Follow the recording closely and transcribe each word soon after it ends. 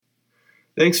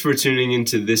Thanks for tuning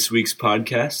into this week's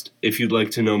podcast. If you'd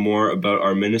like to know more about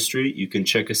our ministry, you can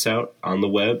check us out on the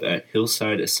web at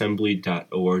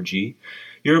hillsideassembly.org.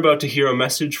 You're about to hear a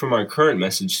message from our current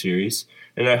message series,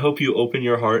 and I hope you open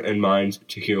your heart and mind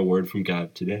to hear a word from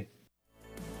God today.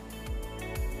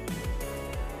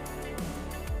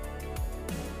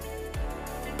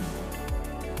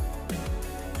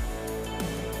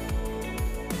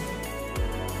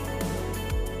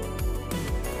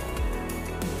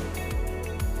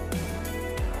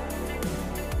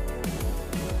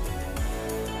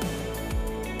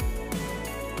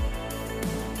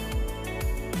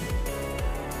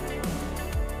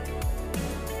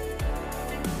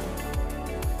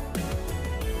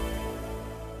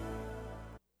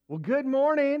 Well, good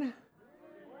morning.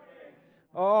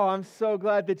 Oh, I'm so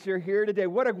glad that you're here today.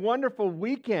 What a wonderful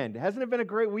weekend. Hasn't it been a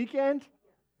great weekend?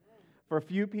 For a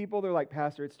few people, they're like,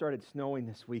 Pastor, it started snowing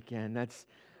this weekend.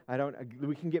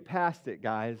 We can get past it,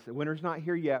 guys. Winter's not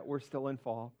here yet. We're still in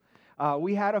fall.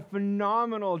 We had a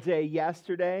phenomenal day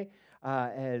yesterday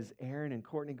as Aaron and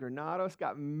Courtney Granados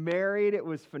got married. It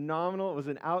was phenomenal. It was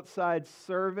an outside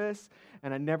service,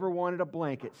 and I never wanted a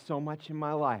blanket so much in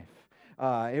my life.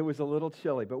 It was a little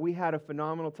chilly, but we had a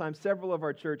phenomenal time. Several of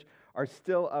our church are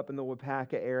still up in the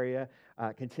Wapaka area,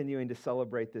 continuing to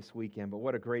celebrate this weekend, but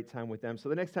what a great time with them. So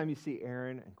the next time you see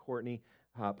Aaron and Courtney,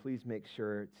 please make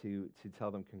sure to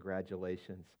tell them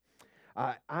congratulations.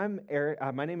 I'm Eric.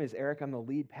 My name is Eric. I'm the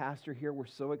lead pastor here. We're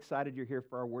so excited you're here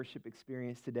for our worship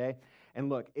experience today. And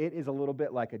look, it is a little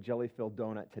bit like a jelly-filled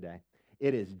donut today.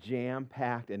 It is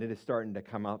jam-packed, and it is starting to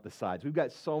come out the sides. We've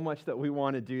got so much that we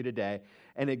want to do today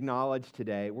and acknowledge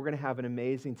today. We're going to have an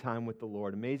amazing time with the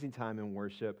Lord, amazing time in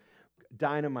worship,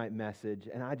 dynamite message,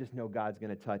 and I just know God's going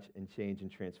to touch and change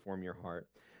and transform your heart.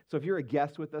 So if you're a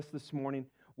guest with us this morning,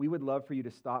 we would love for you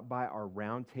to stop by our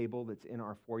round table that's in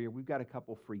our foyer. We've got a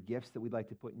couple free gifts that we'd like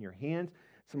to put in your hands.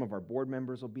 Some of our board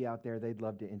members will be out there. They'd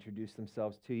love to introduce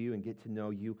themselves to you and get to know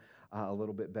you a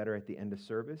little bit better at the end of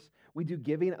service. We do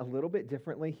giving a little bit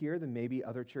differently here than maybe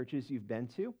other churches you've been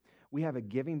to. We have a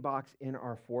giving box in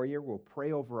our foyer. We'll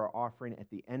pray over our offering at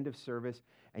the end of service,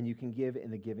 and you can give in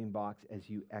the giving box as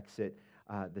you exit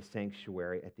the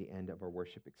sanctuary at the end of our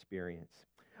worship experience.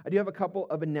 I do have a couple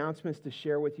of announcements to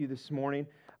share with you this morning,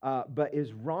 but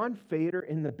is Ron Fader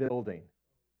in the building?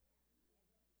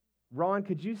 Ron,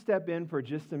 could you step in for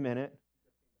just a minute?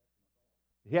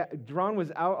 Yeah, Ron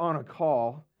was out on a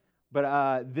call,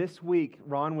 but this week,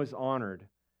 Ron was honored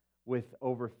with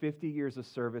over 50 years of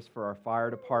service for our fire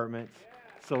department.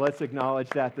 So let's acknowledge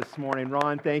that this morning.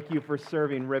 Ron, thank you for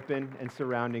serving Ripon and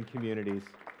surrounding communities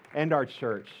and our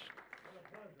church.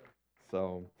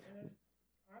 So,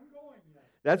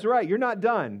 that's right. You're not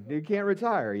done. You can't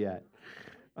retire yet.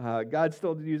 God's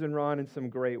still using Ron in some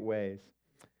great ways.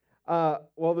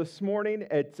 Well, this morning,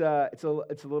 it's a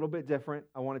little bit different.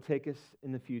 I want to take us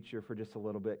in the future for just a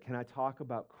little bit. Can I talk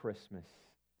about Christmas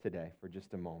today for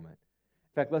just a moment?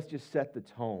 In fact, let's just set the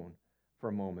tone for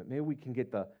a moment. Maybe we can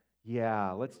get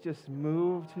let's just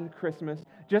move to Christmas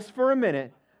just for a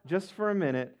minute.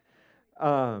 But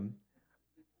I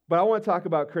want to talk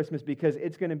about Christmas because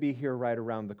it's going to be here right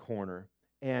around the corner.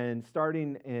 And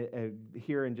starting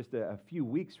here in just a few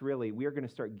weeks, really, we are going to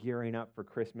start gearing up for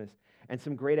Christmas and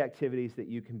some great activities that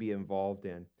you can be involved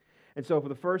in. And so for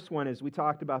the first one, as we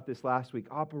talked about this last week,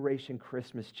 Operation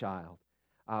Christmas Child.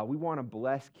 We want to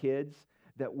bless kids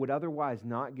that would otherwise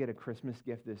not get a Christmas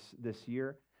gift this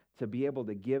year to be able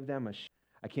to give them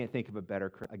I can't think of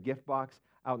a gift box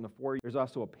out in the foyer. There's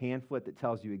also a pamphlet that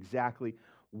tells you exactly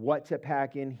what to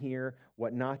pack in here,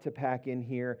 what not to pack in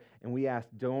here. And we ask,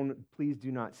 please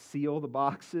do not seal the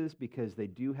boxes because they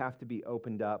do have to be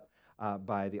opened up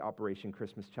by the Operation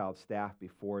Christmas Child staff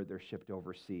before they're shipped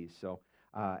overseas. So,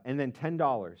 and then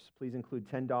 $10. Please include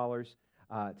 $10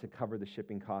 to cover the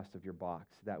shipping cost of your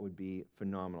box. That would be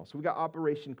phenomenal. So we got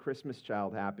Operation Christmas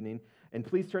Child happening. And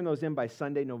please turn those in by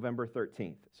Sunday, November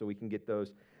 13th, so we can get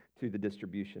those to the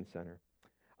distribution center.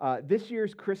 This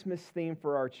year's Christmas theme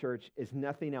for our church is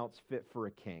Nothing Else Fit for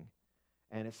a King.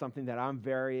 And it's something that I'm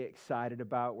very excited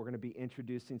about. We're going to be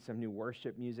introducing some new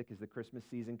worship music as the Christmas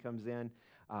season comes in.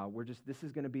 This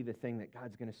is going to be the thing that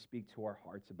God's going to speak to our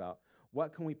hearts about.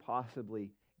 What can we possibly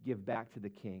give back to the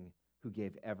King who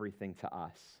gave everything to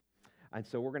us? And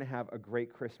so we're going to have a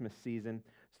great Christmas season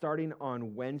starting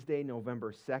on Wednesday,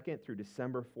 November 2nd through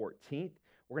December 14th.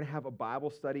 We're going to have a Bible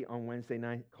study on Wednesday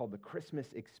night called the Christmas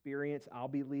Experience. I'll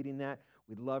be leading that.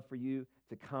 We'd love for you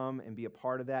to come and be a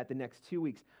part of that. The next 2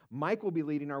 weeks, Mike will be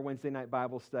leading our Wednesday night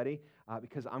Bible study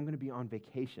because I'm going to be on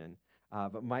vacation.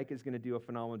 But Mike is going to do a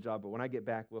phenomenal job. But when I get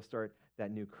back, we'll start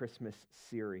that new Christmas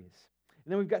series.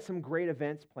 And then we've got some great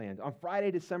events planned. On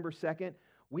Friday, December 2nd,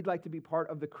 we'd like to be part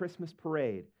of the Christmas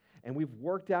parade. And we've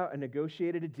worked out and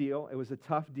negotiated a deal. It was a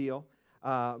tough deal,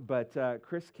 but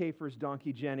Chris Kafer's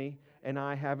Donkey Jenny and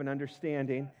I have an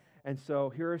understanding. And so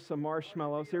here are some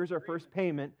marshmallows. Here's our first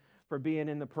payment for being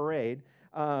in the parade.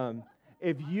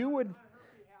 If you would...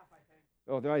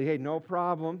 Oh, hey, no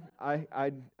problem.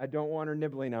 I don't want her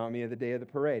nibbling on me the day of the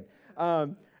parade.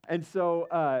 And so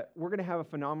we're going to have a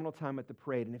phenomenal time at the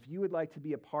parade. And if you would like to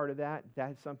be a part of that,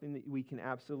 that's something that we can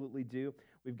absolutely do.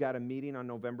 We've got a meeting on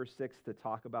November 6th to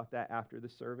talk about that after the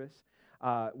service.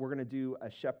 We're going to do a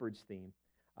shepherd's theme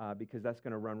because that's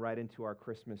going to run right into our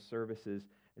Christmas services.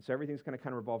 And so everything's going to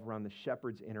kind of revolve around the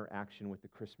shepherd's interaction with the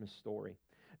Christmas story.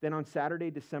 Then on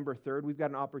Saturday, December 3rd, we've got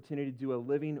an opportunity to do a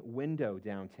living window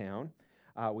downtown.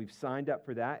 We've signed up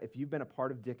for that. If you've been a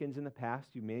part of Dickens in the past,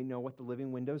 you may know what the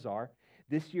living windows are.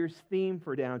 This year's theme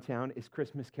for downtown is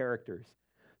Christmas characters.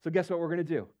 So guess what we're going to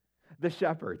do? The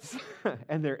shepherds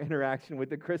and their interaction with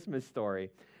the Christmas story.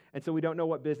 And so we don't know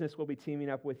what business we'll be teaming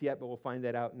up with yet, but we'll find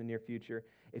that out in the near future.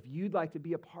 If you'd like to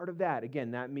be a part of that,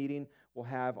 again, that meeting we'll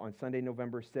have on Sunday,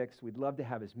 November 6th. We'd love to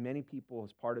have as many people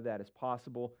as part of that as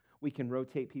possible. We can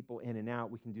rotate people in and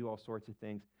out. We can do all sorts of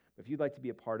things. But if you'd like to be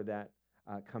a part of that,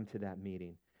 come to that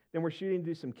meeting. Then we're shooting to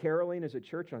do some caroling as a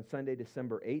church on Sunday,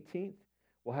 December 18th.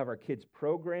 We'll have our kids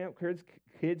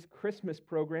Christmas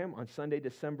program on Sunday,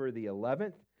 December the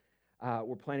 11th.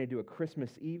 We're planning to do a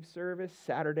Christmas Eve service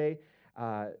Saturday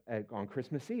on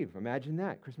Christmas Eve. Imagine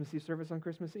that, Christmas Eve service on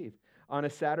Christmas Eve. On a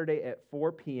Saturday at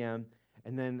 4 p.m.,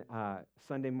 and then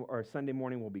Sunday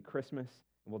morning will be Christmas,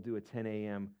 and we'll do a 10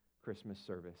 a.m. Christmas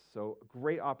service. So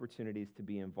great opportunities to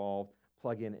be involved,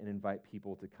 plug in, and invite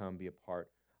people to come be a part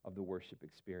of the worship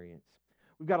experience.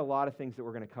 We've got a lot of things that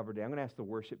we're going to cover today. I'm going to ask the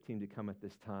worship team to come at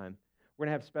this time. We're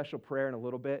going to have special prayer in a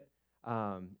little bit,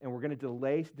 and we're going to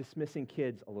delay dismissing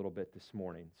kids a little bit this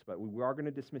morning. But we are going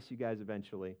to dismiss you guys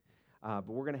eventually. But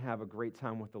we're going to have a great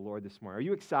time with the Lord this morning. Are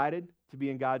you excited to be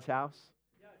in God's house?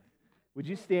 Yes. Would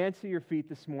you stand to your feet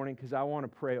this morning, because I want to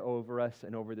pray over us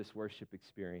and over this worship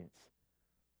experience.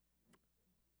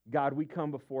 God, we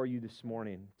come before you this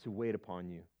morning to wait upon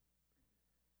you.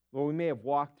 Lord, we may have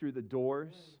walked through the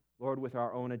doors, Lord, with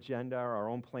our own agenda or our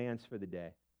own plans for the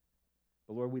day.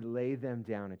 But Lord, we lay them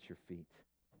down at your feet.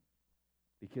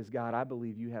 Because God, I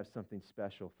believe you have something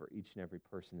special for each and every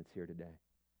person that's here today.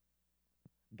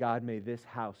 God, may this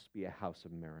house be a house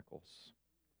of miracles.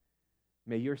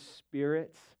 May your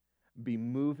Spirit be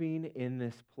moving in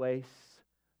this place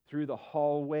through the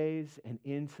hallways and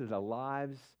into the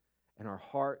lives and our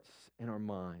hearts and our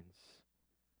minds.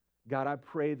 God, I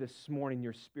pray this morning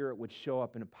your Spirit would show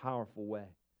up in a powerful way.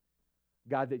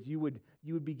 God, that you would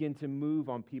begin to move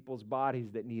on people's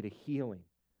bodies that need a healing.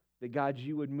 That, God,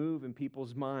 you would move in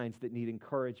people's minds that need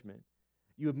encouragement.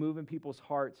 You would move in people's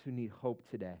hearts who need hope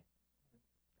today.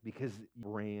 Because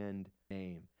brand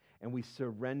name. And we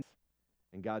surrender.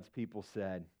 And God's people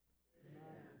said,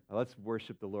 let's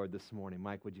worship the Lord this morning.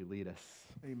 Mike, would you lead us?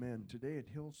 Amen. Today at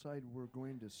Hillside, we're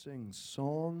going to sing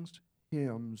songs,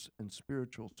 hymns, and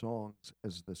spiritual songs,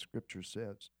 as the scripture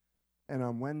says. And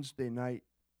on Wednesday night,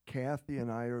 Kathy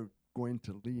and I are going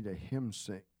to lead a hymn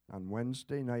sing. On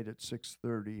Wednesday night at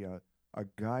 6:30, a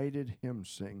guided hymn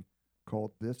sing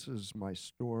called This Is My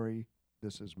Story,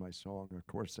 This Is My Song. Of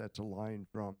course, that's a line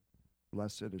from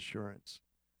Blessed Assurance.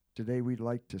 Today we'd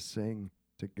like to sing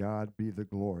To God Be the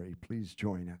Glory. Please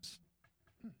join us.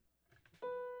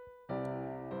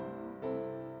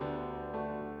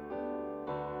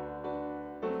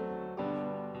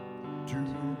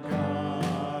 To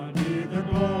God be the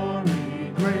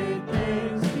glory, great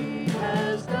things he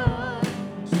has done.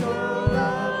 So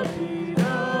loved he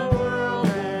the world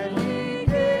that he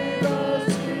gave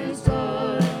us his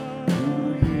Son,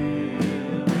 who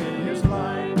yielded his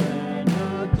life and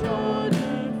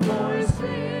atonement for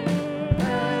sin,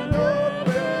 and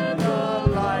opened the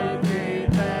life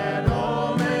gate that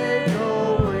all may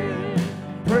go in.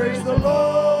 Praise the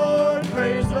Lord,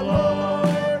 praise the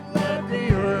Lord, let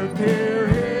the earth hear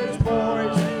his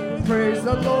voice. Praise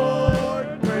the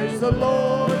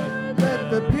Lord, let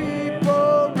the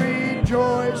people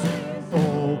rejoice.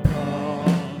 Oh,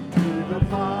 come to the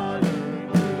Father,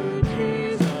 to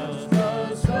Jesus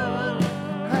the Son,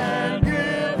 and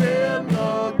give him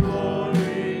the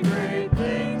glory, great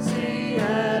things he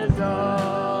has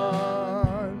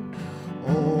done.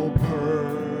 Oh,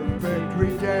 perfect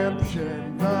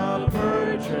redemption, the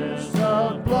purchase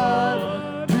of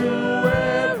blood, to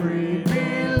every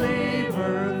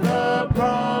believer, the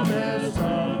promise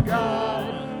of God.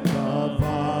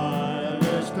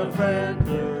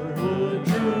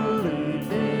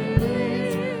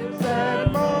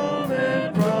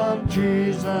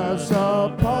 us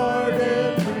apart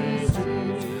and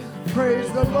receives.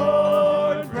 Praise the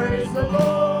Lord, praise the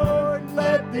Lord.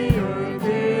 Let the earth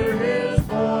hear his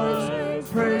voice.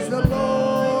 Praise the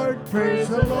Lord, praise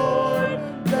the Lord.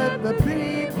 Let the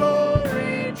people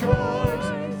rejoice.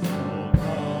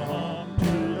 Come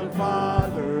to the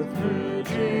Father through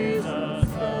Jesus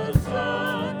the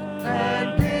Son,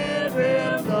 and give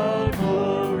him the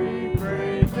glory.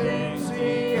 Great things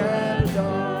he has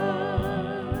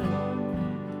done.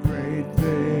 Great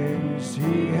things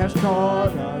he has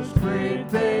taught us. Great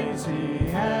things he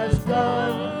has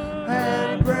done.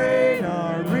 And great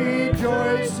our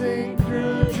rejoicing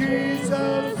through Jesus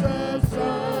the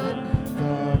Son.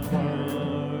 The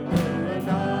choir and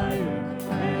higher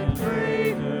and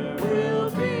greater will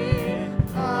be.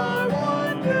 I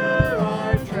wonder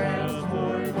our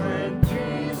transport when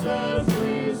Jesus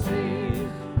we see.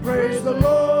 Praise the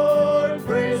Lord,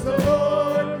 praise the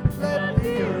Lord. Let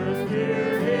the earth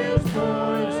hear his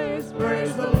voice.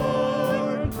 Praise the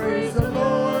Lord, praise the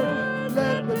Lord.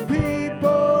 Let the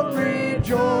people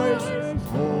rejoice.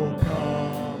 Oh,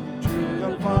 come to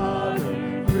the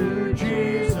Father through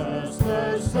Jesus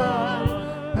the Son,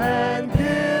 and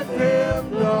give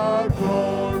him the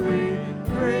glory.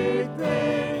 Great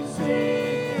things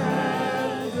he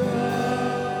has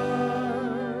done.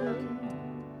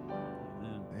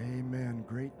 Amen.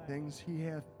 Great things he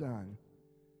hath done.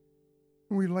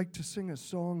 We'd like to sing a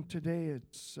song today.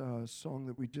 It's a song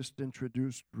that we just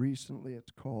introduced recently.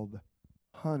 It's called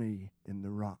Honey in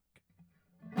the Rock.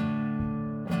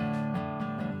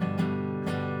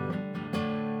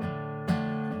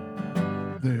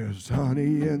 There's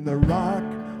honey in the rock,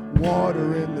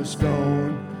 water in the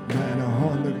stone, manna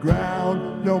on the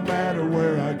ground, no matter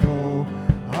where I go.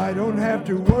 I don't have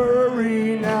to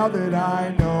worry now that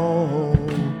I know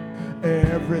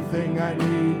everything I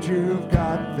need you've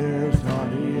got. There's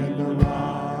honey in the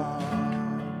rock.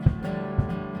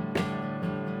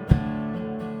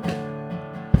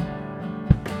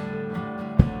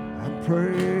 I'm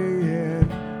praying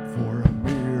for a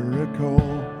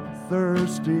miracle,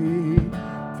 thirsty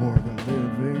for the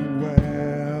living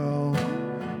well.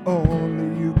 Only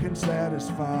you can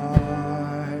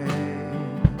satisfy.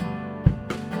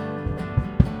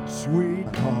 Sweet,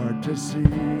 hard to see.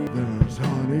 There's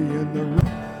honey in the rock.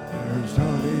 There's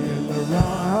honey in the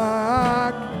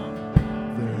rock.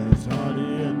 There's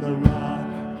honey in the rock.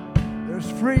 There's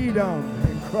freedom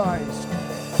in Christ.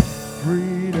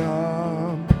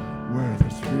 Freedom where the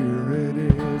Spirit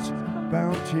is.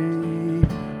 Bounty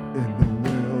in the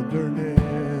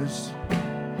wilderness.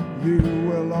 You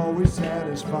will always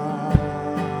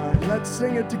satisfy. Let's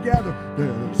sing it together.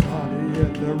 There's honey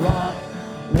in the rock,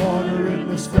 water in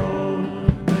the stone,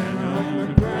 manna on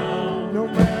the ground. No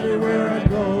matter where I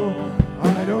go,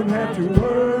 I don't have to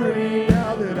worry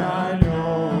now that I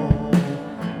know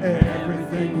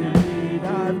everything you need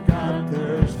I've got.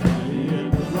 There's honey in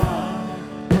the rock,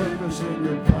 purpose in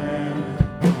your plan,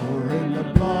 power in the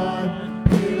blood,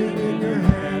 healing in your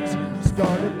hands.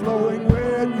 Started flowing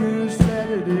when you said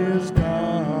it is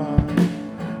done.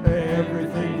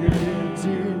 Everything you need's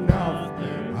enough.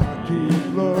 I keep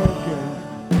looking,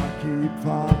 I keep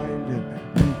finding,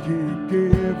 you keep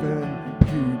giving,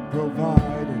 keep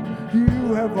providing.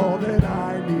 You have all that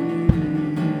I need.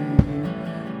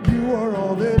 You are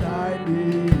all that I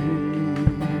need.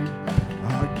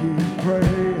 I keep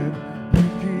praying, you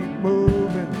keep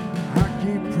moving. I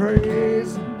keep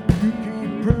praising, you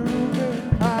keep proving.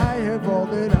 I have all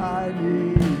that I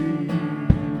need.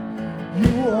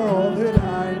 You are all that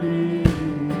I need.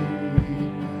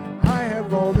 I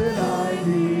have all that I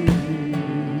need.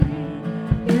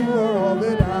 You are all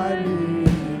that I need.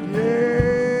 Yeah.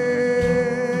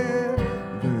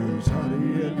 There's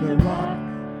honey in the rock,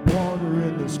 water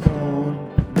in the stone,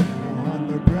 manna on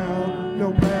the ground.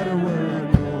 No matter where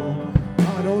I go,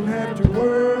 I don't have to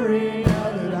worry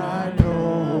now that I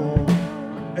know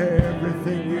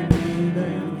everything you need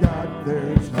and got.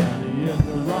 There's honey in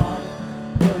the rock,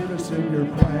 purpose in your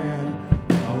plan,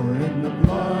 power in the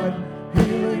blood,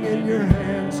 healing in your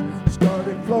hands.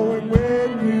 Started flowing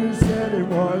when you said it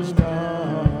was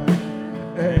done.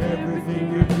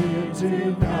 Everything you need's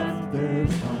enough.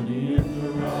 There's honey in the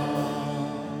rock.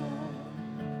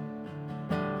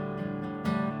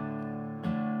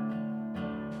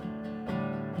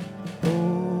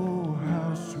 Oh,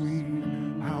 how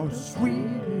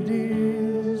sweet it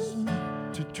is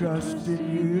to trust in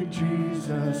you,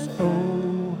 Jesus.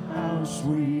 Oh, how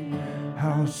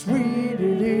sweet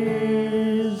it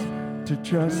is to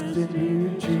trust in you,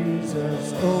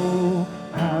 Jesus. Oh,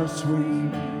 how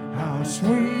sweet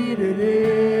it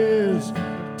is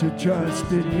to trust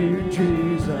in you,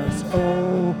 Jesus.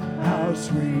 Oh, how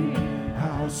sweet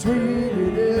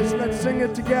it is. Let's sing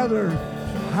it together.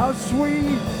 How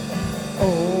sweet,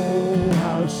 oh,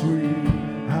 how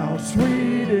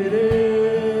sweet it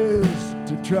is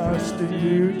to trust in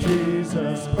you,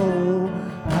 Jesus. Oh,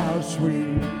 how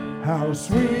sweet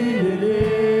it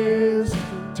is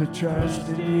to trust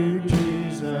in you,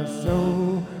 Jesus.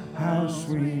 Oh, how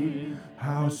sweet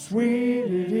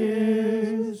it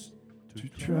is to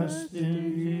trust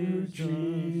in you,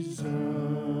 Jesus.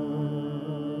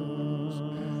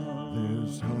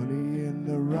 There's honey in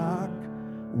the rock,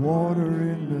 water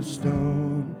in the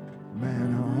stone,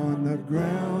 manna on the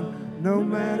ground. No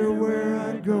matter where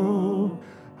I go,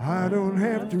 I don't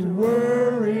have to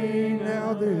worry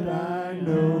now that I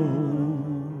know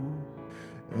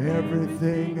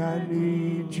everything I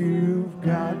need you've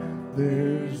got.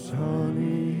 There's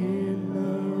honey in the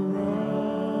rock.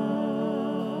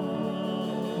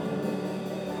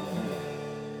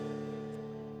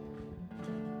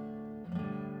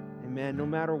 Amen. No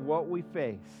matter what we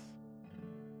face,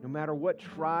 no matter what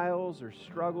trials or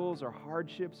struggles or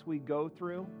hardships we go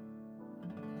through,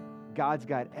 God's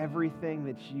got everything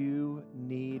that you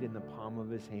need in the palm of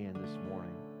His hand this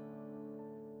morning.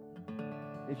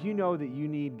 If you know that you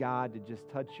need God to just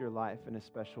touch your life in a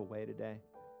special way today,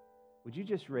 would you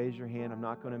just raise your hand? I'm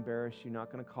not going to embarrass you,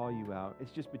 not going to call you out.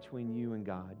 It's just between you and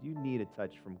God. You need a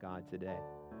touch from God today.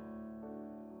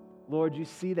 Lord, you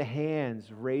see the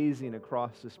hands raising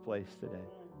across this place today.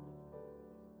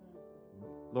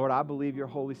 Lord, I believe your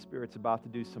Holy Spirit's about to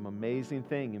do some amazing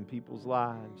thing in people's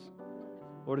lives.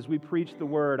 Lord, as we preach the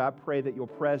word, I pray that your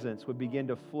presence would begin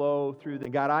to flow through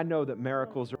them. God, I know that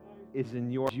miracles is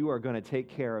in yours. You are going to take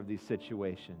care of these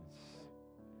situations.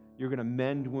 You're going to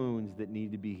mend wounds that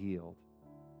need to be healed.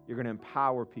 You're going to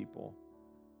empower people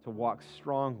to walk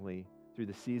strongly through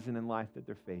the season in life that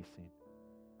they're facing.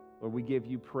 Lord, we give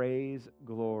you praise,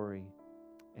 glory,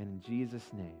 and in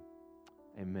Jesus' name,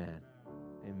 amen.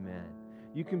 Amen.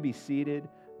 You can be seated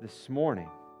this morning.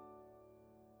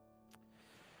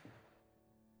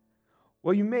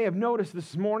 Well, you may have noticed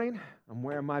this morning, I'm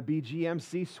wearing my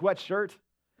BGMC sweatshirt.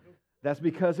 That's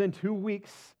because in 2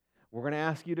 weeks, we're going to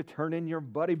ask you to turn in your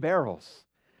buddy barrels.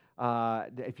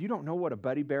 If you don't know what a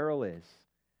buddy barrel is,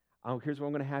 here's what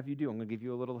I'm going to have you do. I'm going to give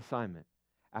you a little assignment.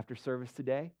 After service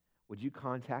today, would you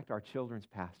contact our children's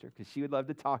pastor? Because she would love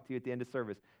to talk to you at the end of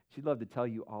service. She'd love to tell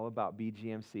you all about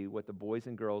BGMC, what the Boys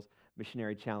and Girls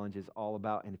Missionary Challenge is all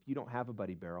about. And if you don't have a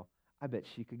buddy barrel, I bet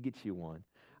she could get you one.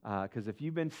 Because if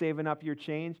you've been saving up your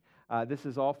change, this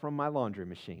is all from my laundry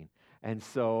machine. And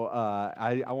so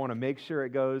I want to make sure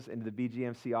it goes into the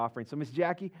BGMC offering. So Miss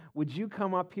Jackie, would you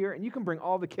come up here? And you can bring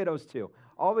all the kiddos too.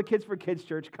 All the kids for Kids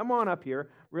Church, come on up here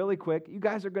really quick. You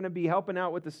guys are going to be helping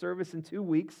out with the service in 2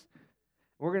 weeks.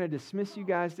 We're going to dismiss you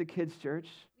guys to Kids Church.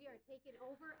 We are taking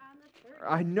over on the church.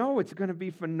 I know, it's going to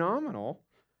be phenomenal.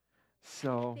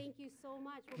 So Thank you so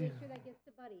much. We'll make sure that gets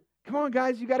to Buddy. come on,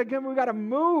 guys, you got to come. We got to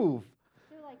move.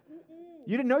 They're like,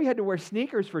 You didn't know you had to wear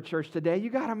sneakers for church today. You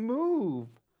got to move.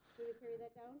 Can we carry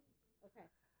that down? Okay.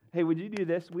 Hey, would you do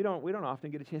this? We don't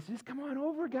often get a chance to just come on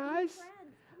over, guys.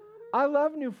 Friends, come on up. I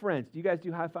love new friends. Do you guys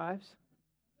do high fives?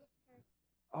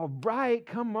 All right,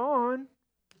 come on.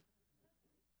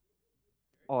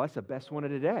 Oh, that's the best one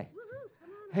of the day. Woohoo, come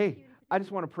on. Hey, I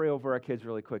just want to pray over our kids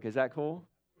really quick. Is that cool?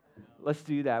 Let's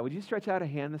do that. Would you stretch out a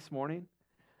hand this morning?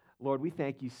 Lord, we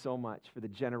thank you so much for the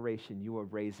generation you are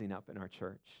raising up in our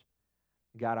church.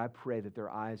 God, I pray that their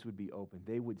eyes would be open.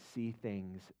 They would see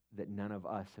things that none of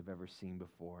us have ever seen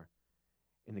before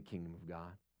in the kingdom of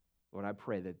God. Lord, I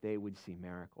pray that they would see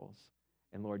miracles.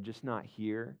 And Lord, just not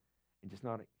here, and just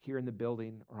not here in the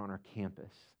building or on our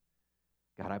campus.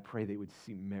 God, I pray they would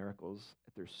see miracles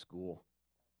at their school.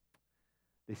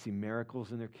 They see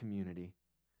miracles in their community.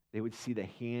 They would see the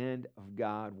hand of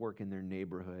God work in their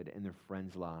neighborhood and their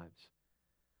friends' lives.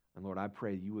 And Lord, I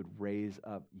pray you would raise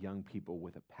up young people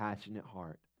with a passionate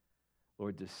heart,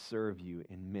 Lord, to serve you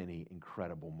in many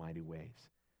incredible, mighty ways.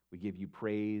 We give you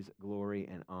praise, glory,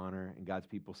 and honor. And God's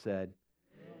people said,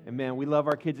 Amen. We love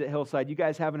our kids at Hillside. You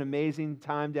guys have an amazing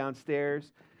time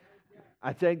downstairs.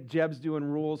 I think Jeb's doing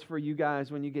rules for you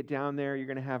guys when you get down there. You're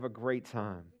going to have a great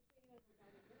time.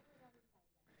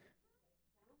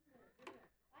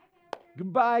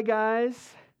 Goodbye, guys.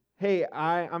 Hey,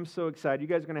 I'm so excited. You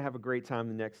guys are going to have a great time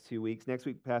the next 2 weeks. Next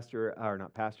week,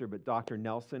 Dr.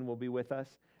 Nelson will be with us,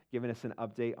 giving us an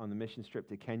update on the mission trip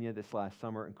to Kenya this last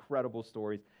summer. Incredible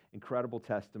stories, incredible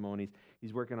testimonies.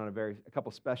 He's working on a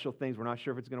couple special things. We're not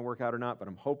sure if it's going to work out or not, but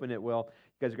I'm hoping it will.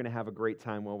 You guys are going to have a great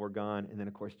time while we're gone. And then,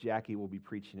 of course, Jackie will be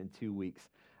preaching in 2 weeks.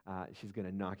 She's going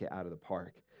to knock it out of the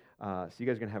park. So you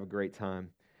guys are going to have a great time.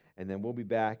 And then we'll be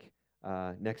back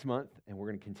next month, and we're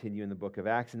going to continue in the book of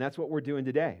Acts. And that's what we're doing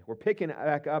today. We're picking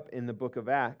back up in the book of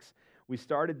Acts. We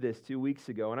started this 2 weeks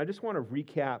ago, and I just want to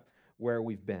recap where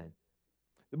we've been.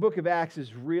 The book of Acts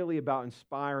is really about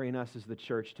inspiring us as the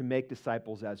church to make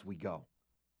disciples as we go.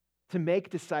 To make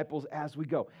disciples as we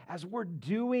go. As we're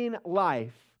doing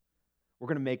life, we're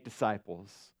going to make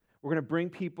disciples. We're going to bring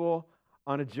people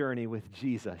on a journey with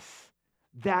Jesus.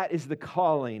 That is the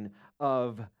calling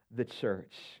of the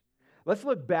church. Let's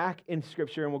look back in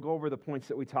Scripture, and we'll go over the points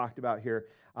that we talked about here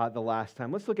the last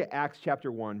time. Let's look at Acts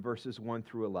chapter 1, verses 1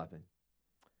 through 11.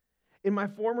 In my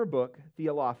former book,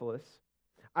 Theophilus,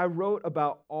 I wrote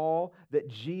about all that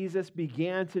Jesus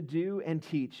began to do and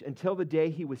teach until the day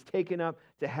he was taken up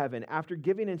to heaven, after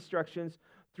giving instructions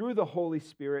through the Holy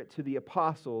Spirit to the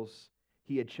apostles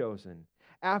he had chosen.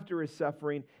 After his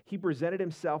suffering, he presented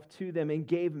himself to them and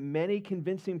gave many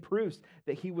convincing proofs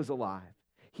that he was alive.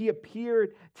 He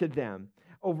appeared to them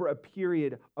over a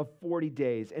period of 40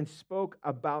 days and spoke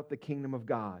about the kingdom of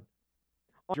God.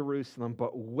 Jerusalem,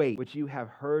 but wait, which you have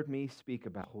heard me speak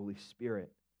about, Holy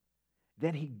Spirit.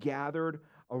 Then he gathered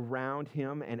around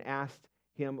him and asked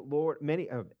him, Lord,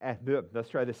 let's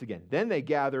try this again. Then they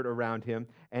gathered around him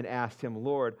and asked him,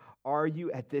 Lord, are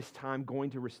you at this time going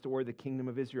to restore the kingdom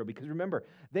of Israel? Because remember,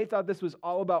 they thought this was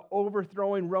all about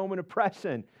overthrowing Roman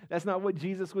oppression. That's not what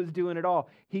Jesus was doing at all.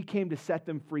 He came to set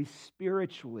them free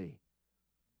spiritually.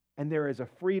 And there is a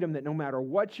freedom that no matter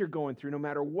what you're going through, no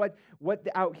matter what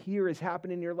out here is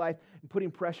happening in your life and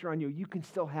putting pressure on you, you can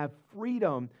still have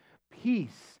freedom,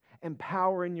 peace, and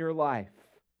power in your life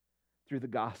through the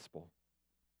gospel.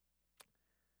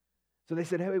 So they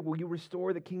said, hey, will you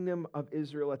restore the kingdom of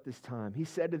Israel at this time? He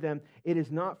said to them, it is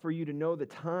not for you to know the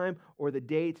time or the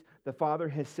date the Father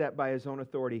has set by his own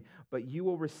authority, but you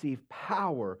will receive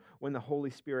power when the Holy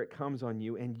Spirit comes on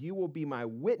you, and you will be my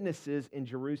witnesses in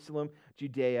Jerusalem,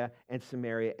 Judea, and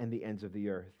Samaria, and the ends of the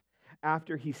earth.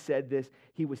 After he said this,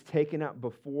 he was taken up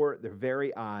before their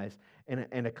very eyes,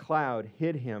 and a cloud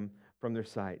hid him from their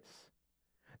sights.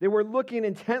 They were looking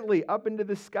intently up into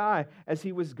the sky as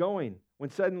he was going, when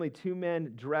suddenly 2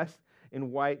 men dressed in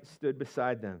white stood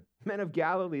beside them. Men of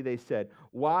Galilee, they said,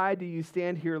 why do you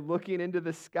stand here looking into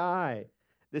the sky?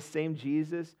 This same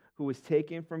Jesus who was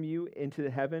taken from you into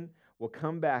heaven will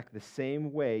come back the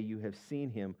same way you have seen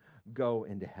him go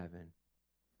into heaven.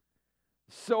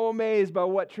 So amazed by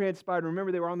what transpired.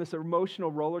 Remember, they were on this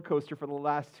emotional roller coaster for the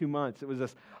last 2 months. It was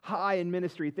this high in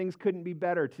ministry. Things couldn't be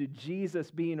better, to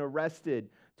Jesus being arrested,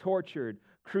 tortured,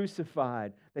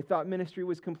 crucified. They thought ministry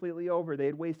was completely over. They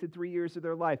had wasted 3 years of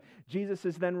their life. Jesus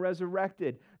is then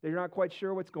resurrected. They're not quite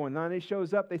sure what's going on. He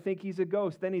shows up. They think he's a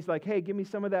ghost. Then he's like, hey, give me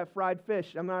some of that fried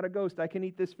fish. I'm not a ghost. I can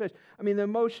eat this fish. I mean, the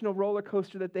emotional roller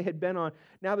coaster that they had been on.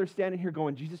 Now they're standing here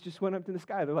going, Jesus just went up to the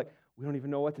sky. They're like, we don't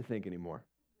even know what to think anymore.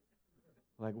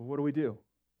 Like, well, what do we do?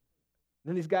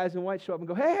 Then these guys in white show up and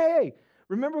go, hey,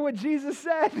 remember what Jesus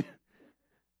said?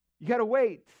 You got to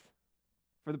wait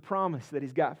for the promise that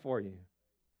he's got for you.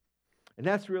 And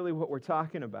that's really what we're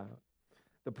talking about,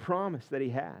 the promise that he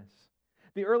has.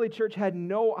 The early church had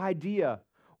no idea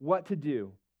what to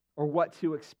do or what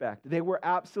to expect. They were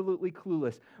absolutely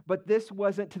clueless, but this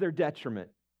wasn't to their detriment.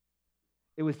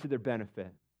 It was to their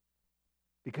benefit,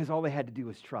 because all they had to do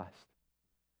was trust.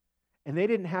 And they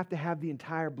didn't have to have the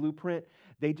entire blueprint.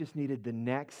 They just needed the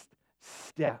next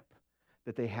step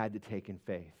that they had to take in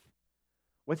faith.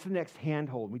 What's the next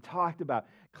handhold? We talked about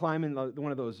climbing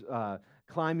one of those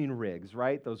climbing rigs,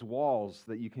 right? Those walls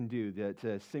that you can do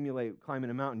to simulate climbing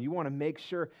a mountain. You want to make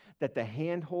sure that the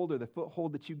handhold or the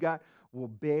foothold that you got will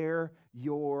bear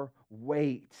your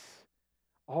weight.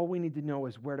 All we need to know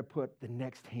is where to put the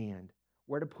next hand,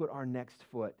 where to put our next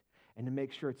foot, and to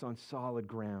make sure it's on solid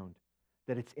ground,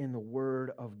 that it's in the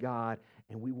Word of God,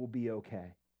 and we will be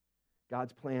okay.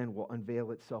 God's plan will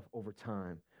unveil itself over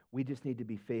time. We just need to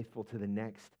be faithful to the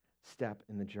next step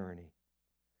in the journey.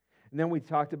 And then we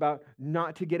talked about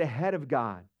not to get ahead of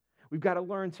God. We've got to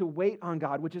learn to wait on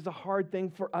God, which is a hard thing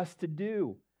for us to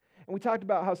do. And we talked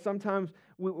about how sometimes,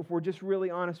 if we're just really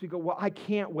honest, we go, well, I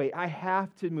can't wait. I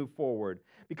have to move forward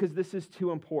because this is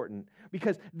too important.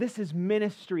 Because this is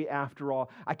ministry after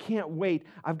all. I can't wait.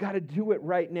 I've got to do it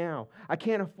right now. I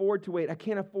can't afford to wait. I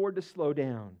can't afford to slow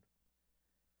down.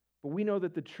 But we know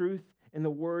that the truth in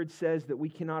the Word says that we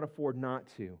cannot afford not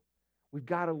to. We've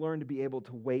got to learn to be able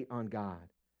to wait on God.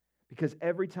 Because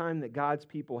every time that God's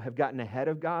people have gotten ahead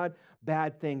of God,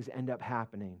 bad things end up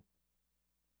happening.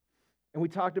 And we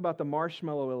talked about the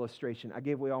marshmallow illustration. I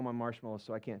gave away all my marshmallows,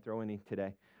 so I can't throw any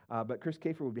today. But Chris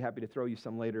Kafer would be happy to throw you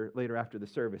some later after the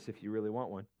service if you really want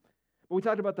one. But we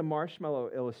talked about the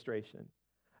marshmallow illustration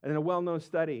And in a well-known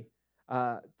study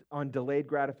on delayed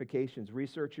gratifications,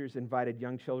 researchers invited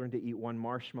young children to eat one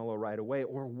marshmallow right away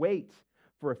or wait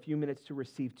for a few minutes to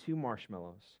receive 2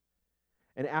 marshmallows.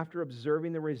 And after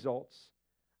observing the results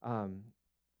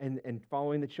and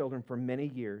following the children for many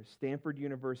years, Stanford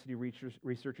University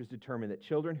researchers determined that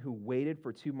children who waited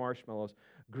for 2 marshmallows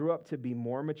grew up to be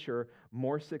more mature,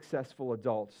 more successful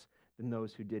adults than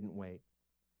those who didn't wait.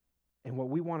 And what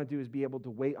we want to do is be able to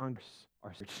wait on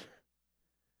our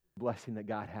blessing that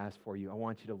God has for you. I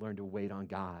want you to learn to wait on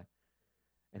God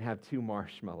and have 2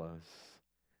 marshmallows.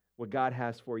 What God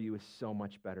has for you is so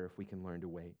much better if we can learn to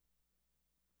wait.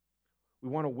 We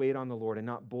want to wait on the Lord and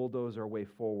not bulldoze our way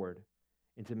forward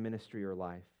into ministry or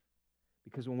life.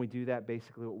 Because when we do that,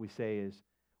 basically what we say is,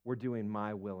 we're doing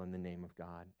my will in the name of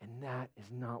God. And that is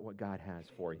not what God has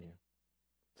for you.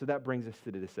 So that brings us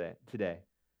to today.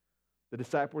 The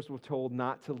disciples were told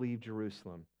not to leave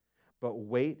Jerusalem, but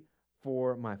wait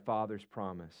for my Father's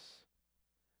promise,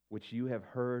 which you have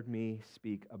heard me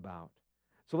speak about.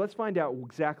 So let's find out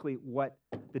exactly what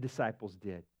the disciples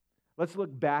did. Let's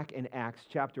look back in Acts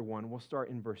chapter 1. We'll start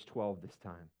in verse 12 this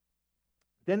time.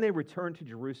 Then they returned to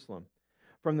Jerusalem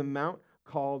from the mount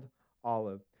called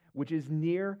Olive, which is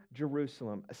near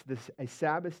Jerusalem, a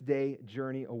Sabbath day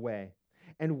journey away.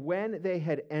 And when they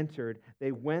had entered,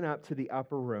 they went up to the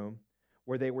upper room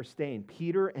where they were staying.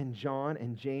 Peter and John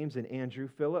and James and Andrew,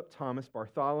 Philip, Thomas,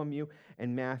 Bartholomew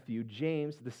and Matthew,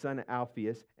 James the son of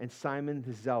Alphaeus, and Simon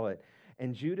the Zealot,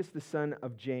 and Judas the son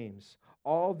of James.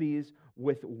 All these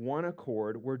with one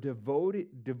accord were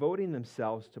devoting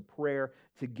themselves to prayer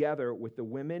together with the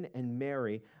women and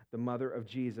Mary, the mother of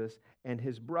Jesus, and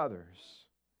his brothers.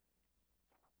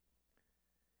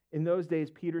 In those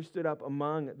days, Peter stood up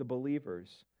among the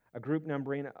believers, a group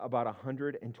numbering about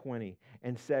 120,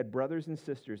 and said, "Brothers and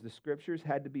sisters, the scriptures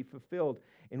had to be fulfilled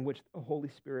in which the Holy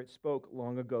Spirit spoke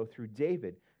long ago through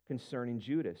David concerning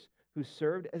Judas, who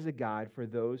served as a guide for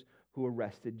those who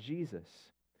arrested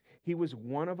Jesus. He was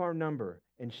one of our number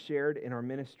and shared in our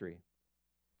ministry.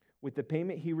 With the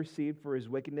payment he received for his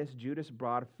wickedness, Judas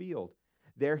bought a field.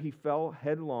 There he fell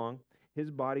headlong,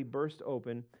 his body burst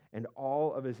open, and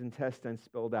all of his intestines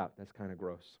spilled out." That's kind of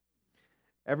gross.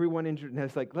 Everyone in Jerusalem,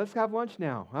 it's like, let's have lunch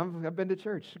now. I've been to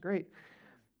church. Great.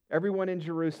 Everyone in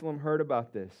Jerusalem heard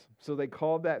about this. So they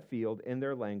called that field in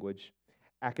their language,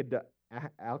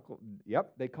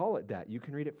 yep, they call it that. You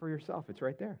can read it for yourself. It's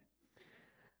right there.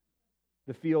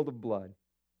 The field of blood.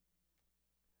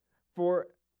 For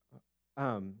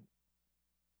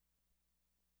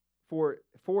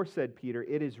said Peter,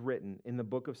 it is written in the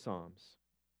book of Psalms,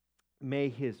 "May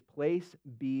his place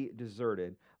be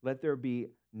deserted. Let there be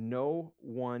no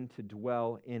one to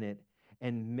dwell in it,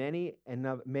 and may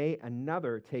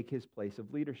another take his place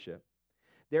of leadership.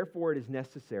 Therefore it is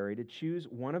necessary to choose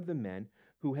one of the men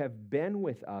who have been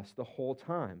with us the whole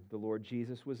time the Lord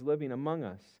Jesus was living among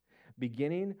us,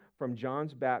 beginning from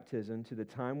John's baptism to the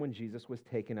time when Jesus was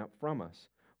taken up from us.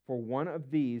 For one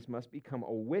of these must become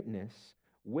a witness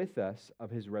with us of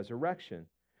his resurrection."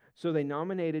 So they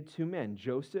nominated 2 men,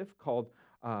 Joseph, called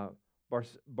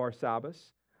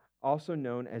Barsabbas, also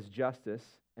known as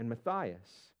Justus, and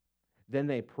Matthias. Then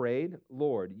they prayed,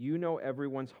 "Lord, you know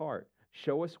everyone's heart.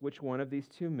 Show us which one of these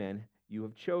 2 men you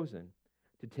have chosen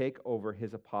to take over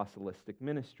his apostolic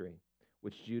ministry,"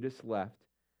 which Judas left.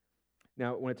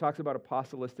 Now, when it talks about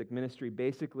apostolic ministry,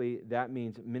 basically that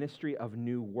means ministry of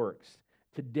new works.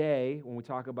 Today, when we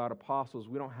talk about apostles,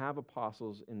 we don't have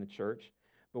apostles in the church,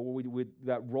 but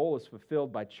that role is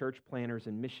fulfilled by church planners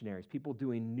and missionaries, people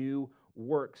doing new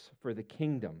works for the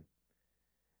kingdom.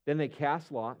 Then they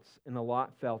cast lots, and the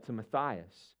lot fell to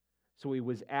Matthias. So he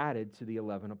was added to the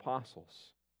 11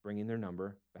 apostles, bringing their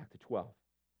number back to 12.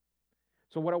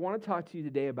 So what I want to talk to you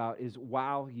today about is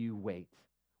while you wait.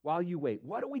 While you wait.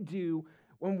 What do we do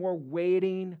when we're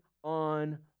waiting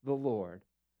on the Lord?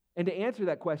 And to answer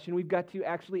that question, we've got to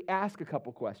actually ask a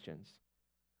couple questions.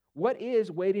 What is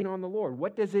waiting on the Lord?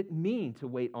 What does it mean to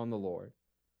wait on the Lord?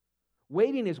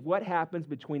 Waiting is what happens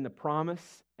between the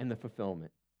promise and the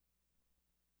fulfillment.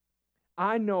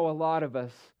 I know a lot of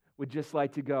us would just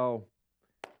like to go,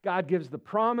 God gives the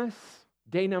promise,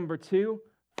 day number 2,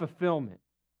 fulfillment.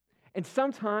 And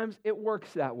sometimes it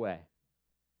works that way,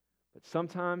 but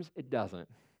sometimes it doesn't.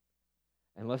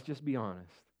 And let's just be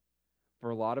honest. For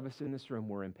a lot of us in this room,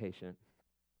 we're impatient.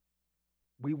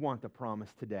 We want the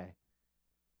promise today.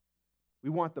 We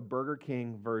want the Burger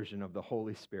King version of the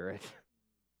Holy Spirit.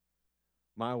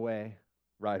 My way,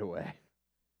 right away.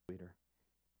 Leader.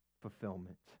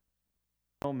 Fulfillment.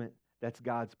 Fulfillment, that's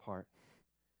God's part.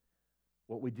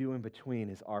 What we do in between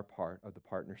is our part of the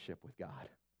partnership with God.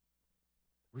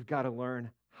 We've got to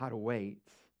learn how to wait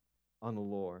on the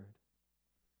Lord.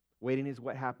 Waiting is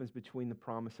what happens between the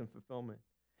promise and fulfillment.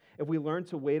 If we learn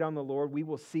to wait on the Lord, we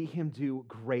will see Him do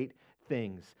great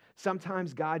things.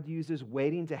 Sometimes God uses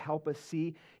waiting to help us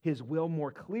see His will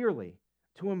more clearly,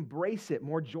 to embrace it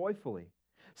more joyfully.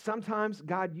 Sometimes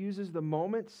God uses the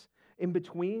moments in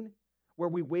between where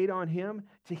we wait on Him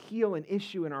to heal an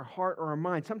issue in our heart or our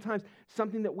mind. Sometimes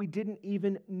something that we didn't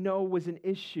even know was an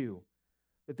issue,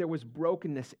 that there was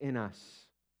brokenness in us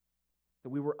that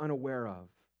we were unaware of,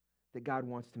 that God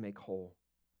wants to make whole.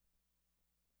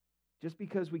 Just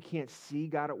because we can't see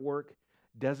God at work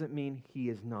doesn't mean He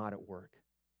is not at work.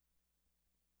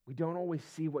 We don't always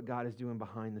see what God is doing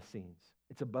behind the scenes.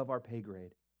 It's above our pay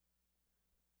grade.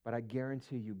 But I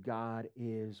guarantee you, God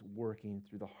is working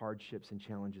through the hardships and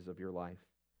challenges of your life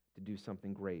to do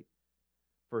something great,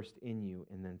 first in you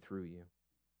and then through you.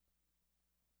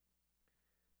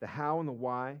 The how and the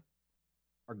why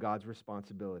are God's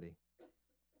responsibility.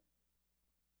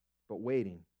 But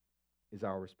waiting is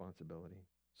our responsibility.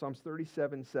 Psalms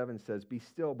 37:7 says, "Be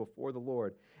still before the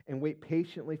Lord and wait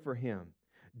patiently for Him.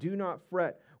 Do not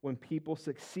fret when people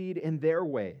succeed in their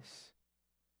ways,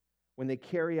 when they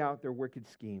carry out their wicked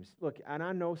schemes." Look, and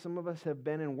I know some of us have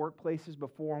been in workplaces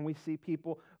before and we see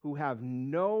people who have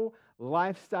no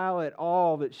lifestyle at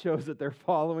all that shows that they're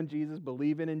following Jesus,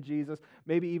 believing in Jesus,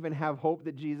 maybe even have hope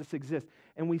that Jesus exists.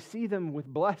 And we see them with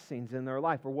blessings in their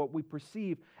life, or what we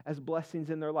perceive as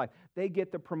blessings in their life. They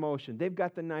get the promotion. They've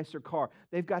got the nicer car.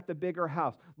 They've got the bigger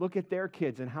house. Look at their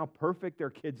kids and how perfect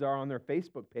their kids are on their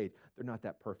Facebook page. They're not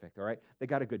that perfect, all right? They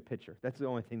got a good picture. That's the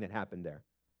only thing that happened there.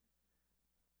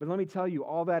 But let me tell you,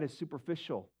 all that is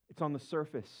superficial. It's on the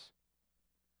surface.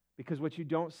 Because what you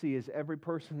don't see is every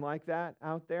person like that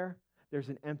out there, there's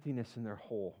an emptiness in their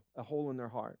hole, a hole in their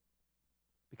heart,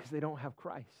 because they don't have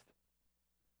Christ.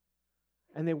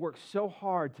 And they work so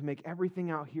hard to make everything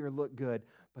out here look good,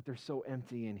 but they're so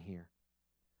empty in here.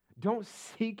 Don't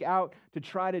seek out to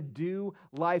try to do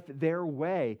life their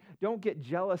way. Don't get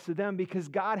jealous of them, because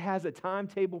God has a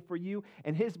timetable for you,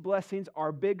 and His blessings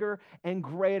are bigger and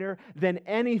greater than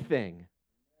anything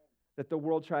that the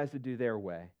world tries to do their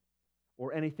way,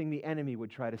 or anything the enemy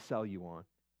would try to sell you on.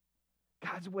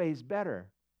 God's way is better.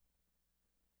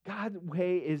 God's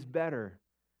way is better,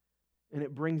 and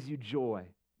it brings you joy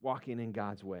walking in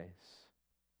God's ways.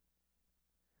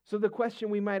 So the question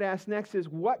we might ask next is,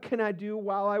 what can I do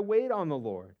while I wait on the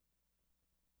Lord?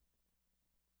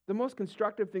 The most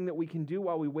constructive thing that we can do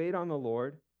while we wait on the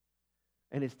Lord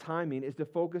and His timing is to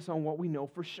focus on what we know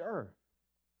for sure.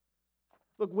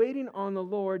 Look, waiting on the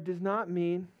Lord does not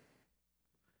mean...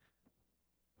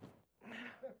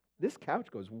 This couch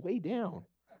goes way down.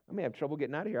 I may have trouble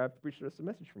getting out of here. I have to preach the rest of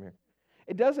the message from here.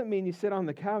 It doesn't mean you sit on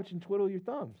the couch and twiddle your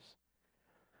thumbs.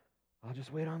 I'll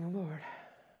just wait on the Lord.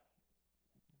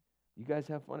 You guys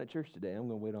have fun at church today. I'm going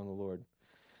to wait on the Lord.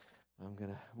 I'm going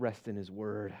to rest in His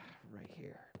word right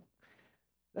here.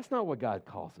 That's not what God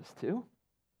calls us to.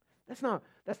 That's not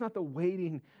the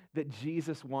waiting that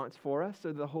Jesus wants for us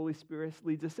or the Holy Spirit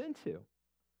leads us into.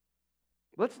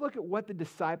 Let's look at what the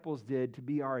disciples did to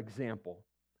be our example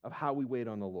of how we wait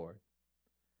on the Lord.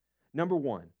 Number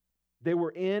one, they were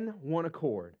in one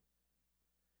accord.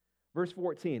 Verse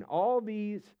 14, all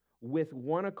these with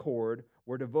one accord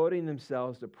were devoting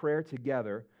themselves to prayer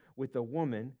together with the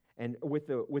woman and with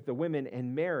the women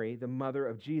and Mary, the mother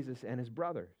of Jesus, and His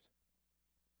brothers.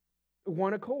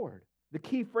 One accord. The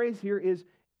key phrase here is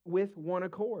with one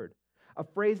accord, a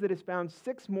phrase that is found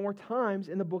 6 more times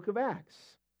in the book of Acts.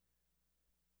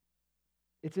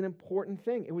 It's an important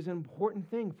thing. It was an important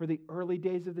thing for the early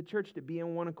days of the church to be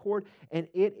in one accord, and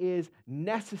it is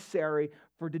necessary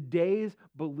for today's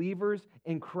believers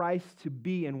in Christ to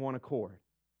be in one accord.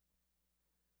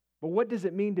 But what does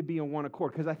it mean to be in one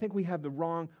accord? Because I think we have the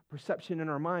wrong perception in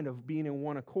our mind of being in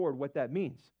one accord, what that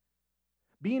means.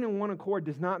 Being in one accord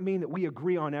does not mean that we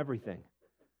agree on everything.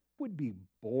 It would be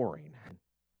boring.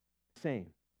 Same.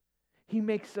 He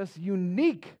makes us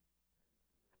unique,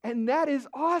 and that is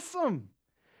awesome.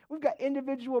 We've got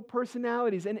individual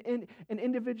personalities and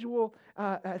individual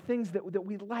things that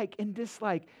we like and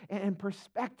dislike, and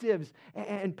perspectives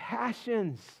and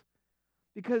passions.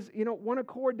 Because, one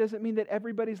accord doesn't mean that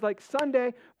everybody's like,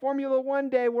 Sunday, Formula One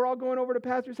day, we're all going over to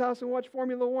Pastor's house and watch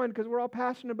Formula One because we're all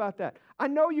passionate about that. I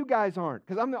know you guys aren't,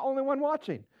 because I'm the only one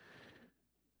watching.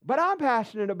 But I'm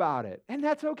passionate about it, and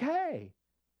that's okay.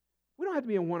 We don't have to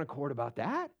be in one accord about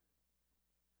that.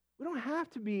 We don't have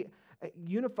to be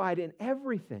unified in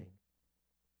everything.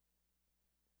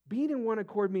 Being in one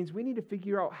accord means we need to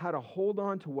figure out how to hold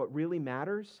on to what really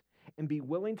matters and be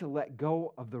willing to let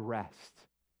go of the rest,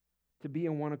 to be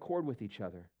in one accord with each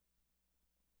other.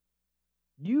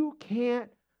 You can't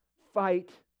fight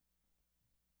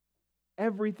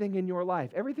everything in your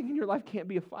life. Everything in your life can't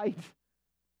be a fight.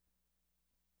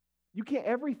 You can't,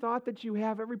 every thought that you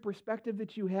have, every perspective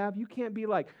that you have, you can't be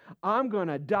like, I'm going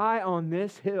to die on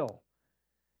this hill.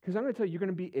 Because I'm going to tell you, you're going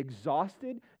to be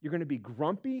exhausted, you're going to be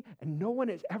grumpy, and no one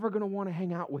is ever going to want to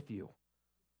hang out with you.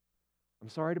 I'm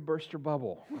sorry to burst your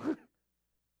bubble.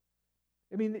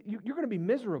 I mean, you're going to be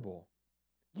miserable.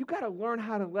 You got to learn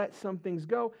how to let some things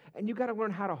go, and you got to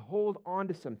learn how to hold on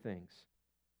to some things.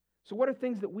 So what are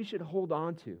things that we should hold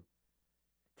on to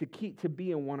keep to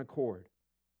be in one accord?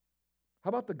 How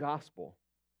about the gospel?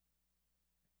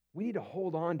 We need to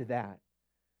hold on to that.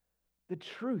 The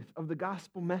truth of the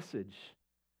gospel message.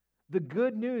 The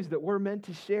good news that we're meant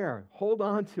to share. Hold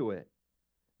on to it.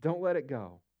 Don't let it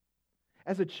go.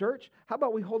 As a church, how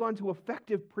about we hold on to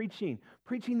effective preaching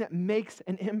that makes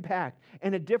an impact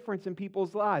and a difference in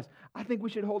people's lives? I think we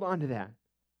should hold on to that.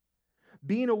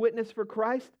 Being a witness for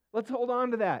Christ, let's hold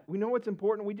on to that. We know what's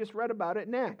important. We just read about it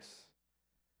next.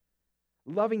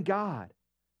 Loving God.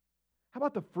 How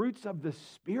about the fruits of the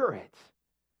Spirit?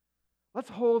 Let's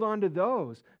hold on to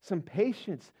those. Some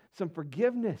patience, some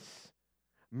forgiveness,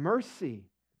 mercy.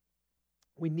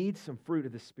 We need some fruit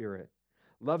of the Spirit.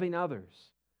 Loving others,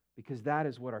 because that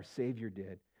is what our Savior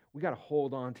did. We got to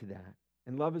hold on to that.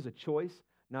 And love is a choice,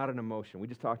 not an emotion. We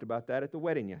just talked about that at the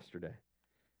wedding yesterday.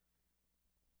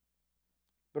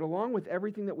 But along with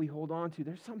everything that we hold on to,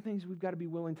 there's some things we've got to be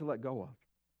willing to let go of.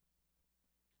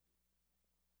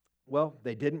 Well,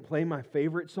 they didn't play my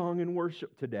favorite song in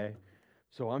worship today,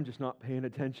 so I'm just not paying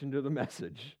attention to the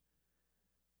message.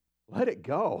 Let it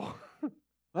go.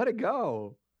 Let it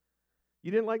go.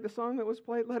 You didn't like the song that was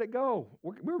played? Let it go.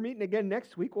 We're meeting again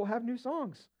next week. We'll have new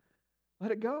songs.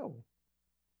 Let it go.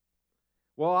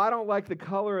 Well, I don't like the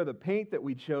color of the paint that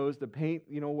we chose to paint,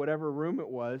 whatever room it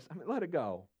was. I mean, let it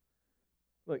go.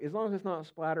 Look, as long as it's not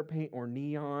splatter paint or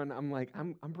neon,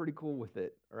 I'm pretty cool with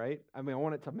it, right? I mean, I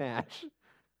want it to match.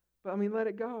 But let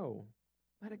it go.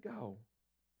 Let it go.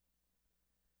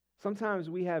 Sometimes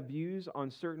we have views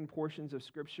on certain portions of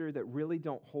Scripture that really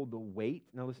don't hold the weight.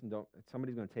 Now listen,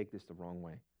 somebody's going to take this the wrong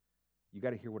way. You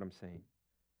got to hear what I'm saying.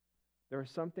 There are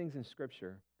some things in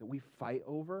Scripture that we fight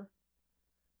over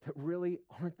that really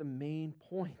aren't the main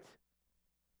point.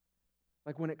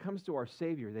 Like when it comes to our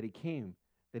Savior, that He came,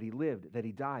 that He lived, that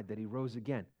He died, that He rose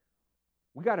again.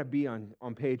 We got to be on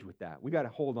page with that. We got to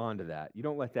hold on to that. You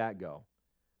don't let that go.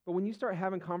 But when you start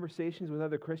having conversations with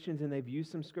other Christians and they've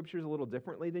used some scriptures a little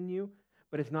differently than you,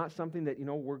 but it's not something that,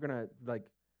 we're going to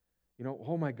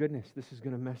oh my goodness, this is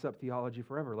going to mess up theology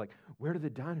forever. Like, where do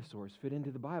the dinosaurs fit into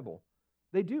the Bible?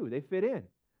 They do. They fit in.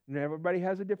 And everybody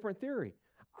has a different theory.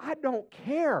 I don't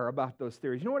care about those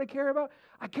theories. You know what I care about?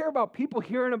 I care about people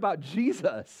hearing about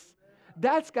Jesus.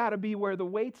 That's got to be where the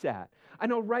weight's at. I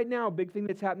know right now a big thing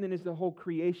that's happening is the whole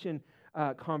creation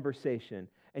conversation.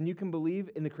 And you can believe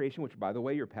in the creation, which, by the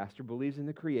way, your pastor believes in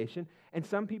the creation. And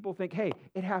some people think, hey,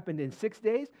 it happened in 6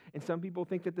 days. And some people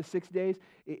think that the 6 days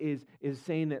is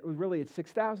saying that really it's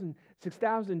 6,000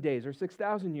 days or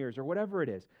 6,000 years or whatever it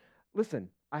is. Listen,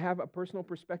 I have a personal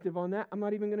perspective on that. I'm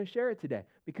not even going to share it today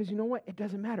because you know what? It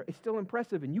doesn't matter. It's still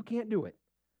impressive and you can't do it.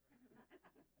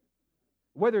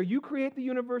 Whether you create the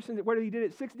universe and whether you did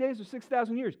it 6 days or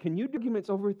 6,000 years, can you do arguments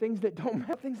over things that don't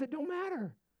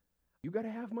matter? You got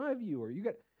to have my view, or it's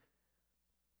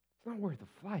not worth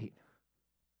the fight.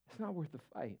 It's not worth the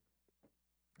fight.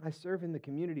 I serve in the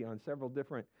community on several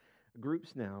different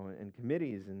groups now and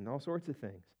committees and all sorts of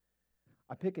things.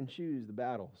 I pick and choose the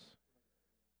battles.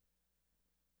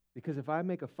 Because if I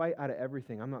make a fight out of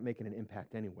everything, I'm not making an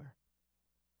impact anywhere.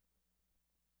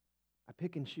 I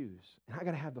pick and choose. And I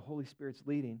got to have the Holy Spirit's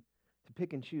leading to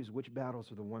pick and choose which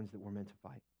battles are the ones that we're meant to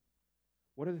fight.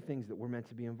 What are the things that we're meant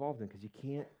to be involved in? Because you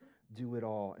can't do it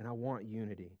all. And I want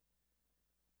unity.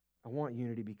 I want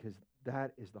unity because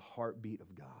that is the heartbeat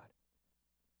of God.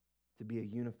 To be a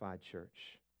unified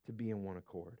church, to be in one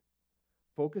accord.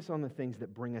 Focus on the things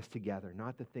that bring us together,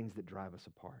 not the things that drive us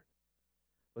apart.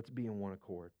 Let's be in one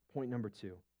accord. Point number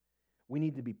 2, we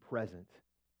need to be present.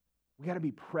 We got to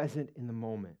be present in the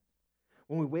moment.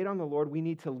 When we wait on the Lord, we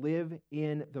need to live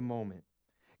in the moment.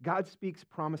 God speaks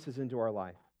promises into our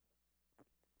life.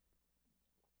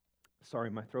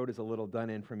 Sorry, my throat is a little done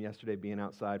in from yesterday being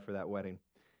outside for that wedding.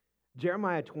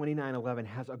 Jeremiah 29:11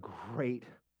 has a great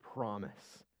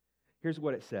promise. Here's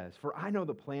what it says. For I know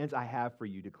the plans I have for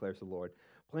you, declares the Lord.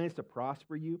 Plans to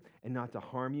prosper you and not to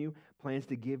harm you. Plans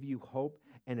to give you hope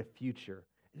and a future.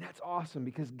 And that's awesome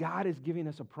because God is giving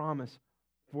us a promise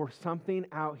for something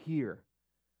out here.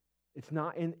 It's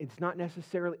not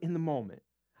necessarily in the moment.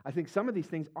 I think some of these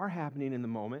things are happening in the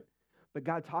moment, but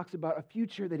God talks about a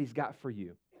future that He's got for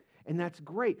you. And that's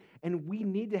great. And we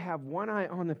need to have one eye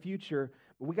on the future,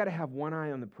 but we got to have one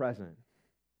eye on the present.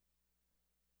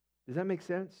 Does that make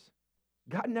sense?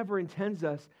 God never intends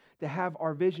us to have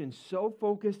our vision so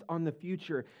focused on the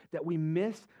future that we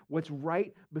miss what's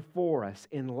right before us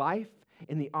in life,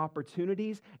 in the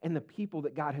opportunities, and the people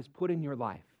that God has put in your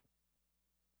life.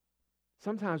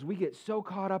 Sometimes we get so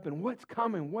caught up in what's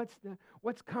coming, what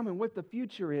the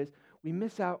future is, we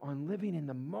miss out on living in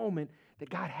the moment that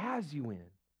God has you in.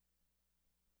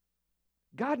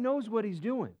 God knows what He's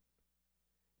doing.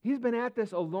 He's been at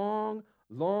this a long,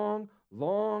 long,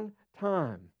 long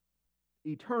time.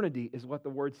 Eternity is what the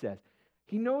word says.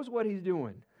 He knows what He's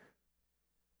doing.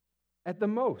 At the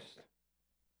most,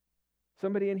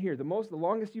 somebody in here, the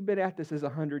longest you've been at this is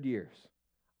 100 years.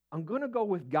 I'm going to go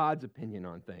with God's opinion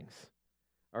on things.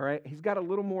 All right? He's got a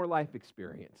little more life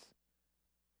experience.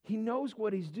 He knows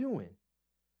what He's doing.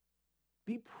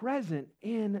 Be present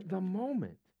in the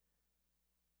moment.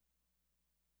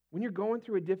 When you're going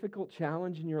through a difficult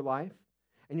challenge in your life,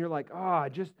 and you're like, I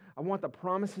want the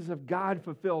promises of God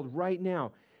fulfilled right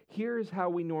now. Here's how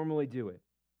we normally do it.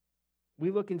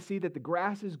 We look and see that the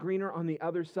grass is greener on the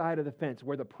other side of the fence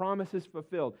where the promise is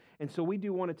fulfilled. And so we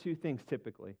do one of two things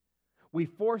typically. We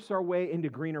force our way into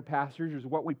greener pastures, or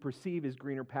what we perceive as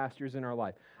greener pastures in our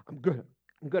life. I'm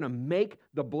going to make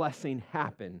the blessing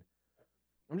happen.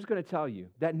 I'm just going to tell you,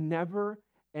 that never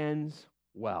ends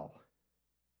well.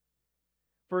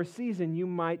 For a season, you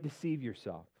might deceive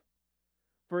yourself.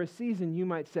 For a season, you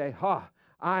might say,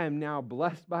 I am now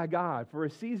blessed by God. For a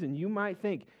season, you might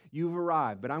think you've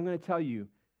arrived. But I'm going to tell you,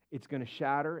 it's going to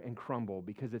shatter and crumble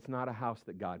because it's not a house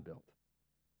that God built.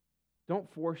 Don't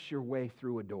force your way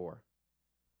through a door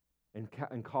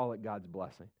and call it God's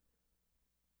blessing.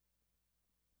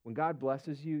 When God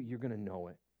blesses you, you're going to know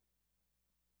it.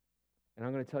 And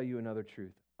I'm going to tell you another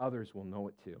truth. Others will know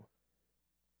it too.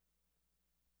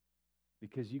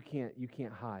 Because you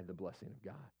can't hide the blessing of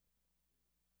God.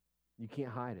 You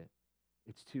can't hide it.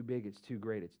 It's too big, it's too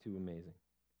great, it's too amazing.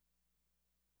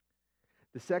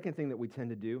 The second thing that we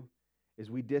tend to do is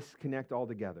we disconnect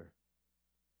altogether.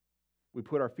 We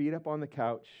put our feet up on the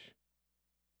couch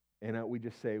and we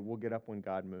just say, we'll get up when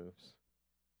God moves.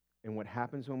 And what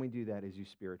happens when we do that is you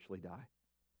spiritually die.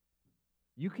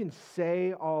 You can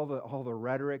say all the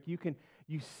rhetoric. You can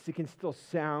still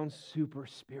sound super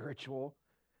spiritual.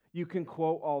 You can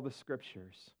quote all the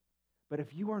scriptures. But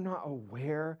if you are not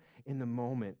aware in the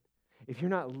moment, if you're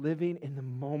not living in the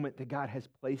moment that God has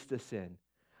placed us in,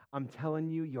 I'm telling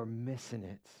you, you're missing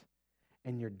it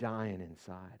and you're dying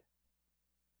inside.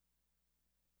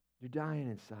 You're dying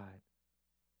inside.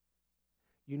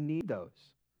 You need those.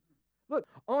 Look,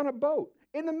 on a boat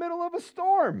in the middle of a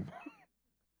storm.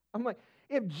 I'm like,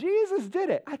 if Jesus did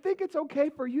it, I think it's okay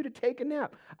for you to take a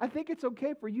nap. I think it's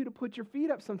okay for you to put your feet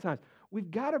up sometimes.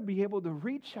 We've got to be able to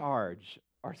recharge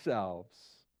ourselves.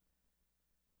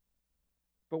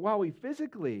 But while we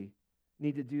physically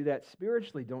need to do that,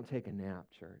 spiritually, don't take a nap,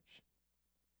 church.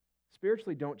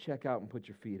 Spiritually, don't check out and put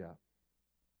your feet up.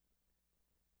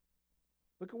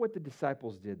 Look at what the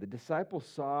disciples did. The disciples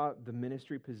saw a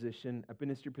ministry position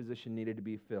needed to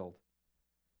be filled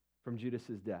from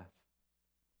Judas's death.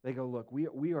 They go, look,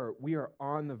 we are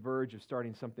on the verge of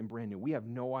starting something brand new. We have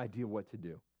no idea what to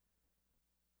do.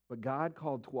 But God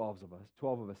called 12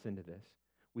 of us into this.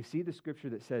 We see the scripture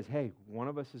that says, hey, one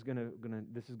of us is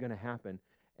this is going to happen,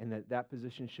 and that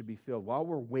position should be filled. While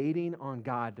we're waiting on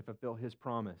God to fulfill His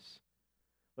promise,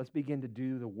 let's begin to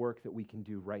do the work that we can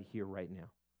do right here, right now.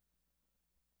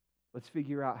 Let's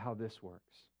figure out how this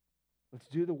works. Let's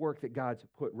do the work that God's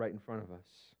put right in front of us.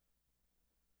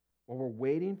 While we're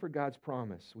waiting for God's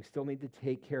promise, we still need to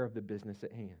take care of the business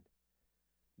at hand.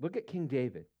 Look at King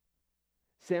David.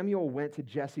 Samuel went to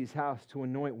Jesse's house to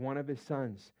anoint one of his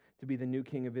sons to be the new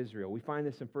king of Israel. We find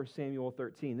this in 1 Samuel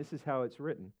 13. This is how it's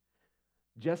written.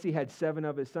 Jesse had 7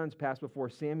 of his sons pass before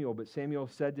Samuel, but Samuel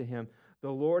said to him,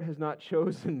 the Lord has not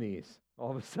chosen these. All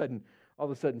of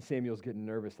a sudden, Samuel's getting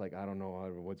nervous, like, I don't know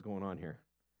what's going on here.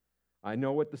 I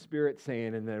know what the Spirit's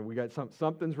saying, and then we got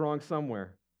something's wrong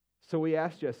somewhere. So he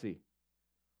asked Jesse,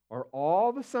 are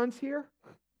all the sons here?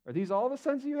 Are these all the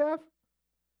sons you have?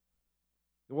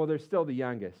 Well, they're still the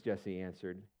youngest, Jesse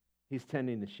answered. He's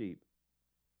tending the sheep.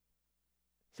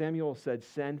 Samuel said,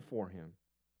 send for him.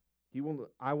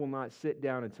 I will not sit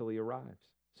down until he arrives.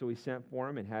 So he sent for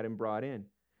him and had him brought in.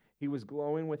 He was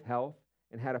glowing with health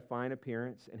and had a fine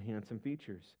appearance and handsome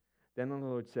features. Then the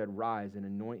Lord said, rise and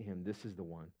anoint him. This is the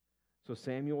one. So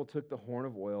Samuel took the horn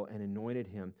of oil and anointed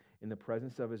him in the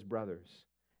presence of his brothers.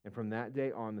 And from that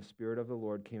day on, the Spirit of the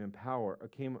Lord came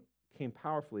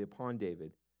powerfully upon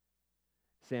David.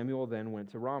 Samuel then went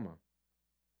to Ramah.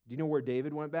 Do you know where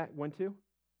David went to?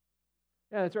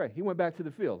 Yeah, that's right. He went back to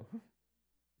the field.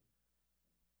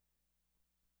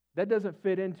 That doesn't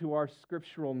fit into our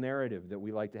scriptural narrative that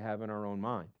we like to have in our own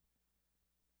mind.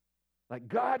 Like,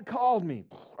 God called me.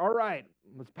 All right,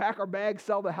 let's pack our bags,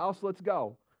 sell the house, let's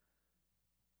go.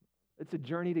 It's a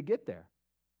journey to get there.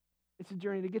 It's a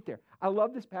journey to get there. I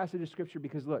love this passage of Scripture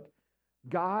because, look,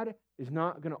 God is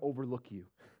not going to overlook you.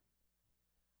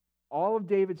 All of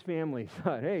David's family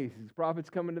thought, hey, these prophets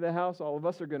coming to the house, all of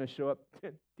us are going to show up.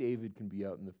 David can be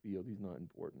out in the field. He's not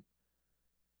important.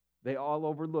 They all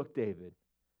overlooked David,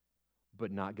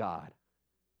 but not God.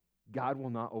 God will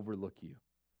not overlook you.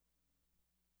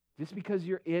 Just because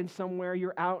you're in somewhere,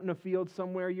 you're out in a field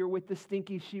somewhere, you're with the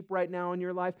stinky sheep right now in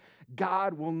your life,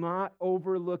 God will not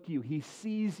overlook you. He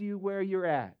sees you where you're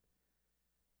at.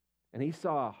 And he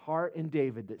saw a heart in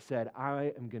David that said,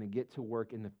 I am going to get to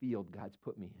work in the field God's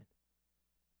put me in.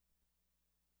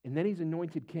 And then he's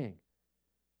anointed king.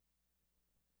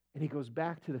 And he goes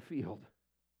back to the field.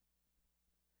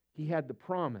 He had the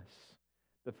promise.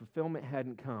 The fulfillment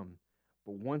hadn't come.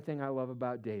 But one thing I love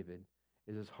about David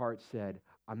is his heart said,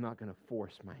 I'm not going to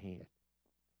force my hand.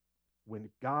 When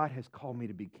God has called me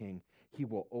to be king, he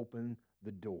will open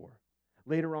the door.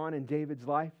 Later on in David's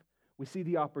life, we see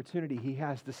the opportunity he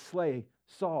has to slay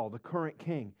Saul, the current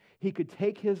king. He could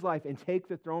take his life and take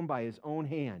the throne by his own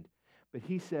hand. But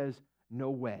he says, no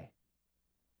way.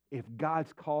 If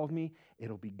God's called me,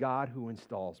 it'll be God who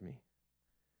installs me.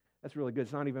 That's really good.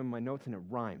 It's not even in my notes and it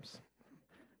rhymes.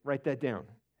 Write that down.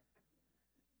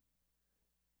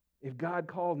 If God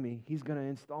called me, he's going to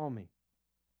install me.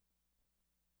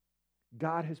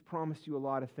 God has promised you a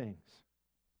lot of things.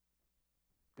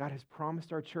 God has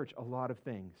promised our church a lot of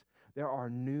things. There are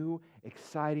new,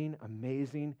 exciting,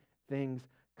 amazing things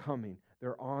coming.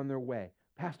 They're on their way.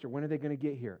 Pastor, when are they going to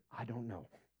get here? I don't know.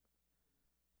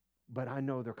 But I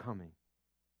know they're coming.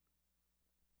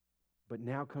 But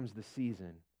now comes the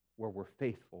season where we're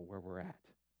faithful where we're at.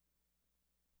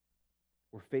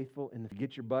 We're faithful in the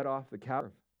get your butt off the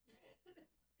couch.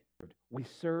 We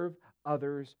serve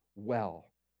others well.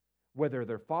 Whether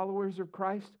they're followers of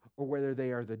Christ or whether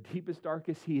they are the deepest,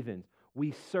 darkest heathens,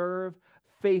 we serve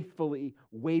faithfully,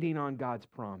 waiting on God's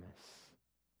promise.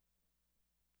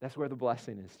 That's where the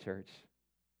blessing is, church.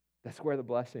 That's where the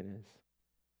blessing is.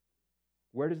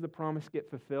 Where does the promise get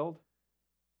fulfilled?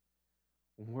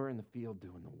 When we're in the field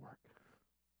doing the work.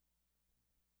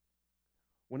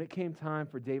 When it came time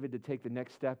for David to take the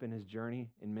next step in his journey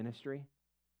in ministry,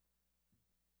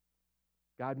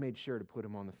 God made sure to put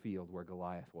him on the field where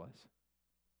Goliath was.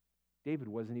 David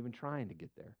wasn't even trying to get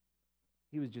there.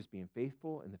 He was just being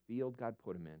faithful in the field God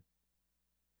put him in.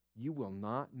 You will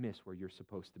not miss where you're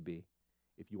supposed to be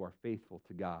if you are faithful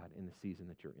to God in the season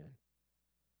that you're in.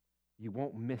 You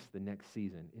won't miss the next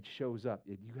season. It shows up.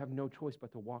 You have no choice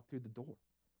but to walk through the door.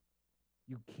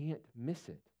 You can't miss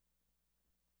it.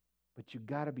 But you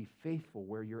got to be faithful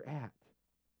where you're at.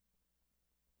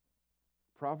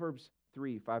 Proverbs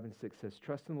 3, 5, and 6 says,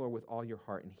 trust in the Lord with all your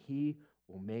heart, and he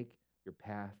will make your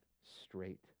path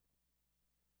straight.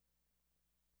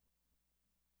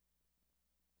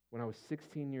 When I was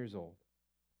 16 years old,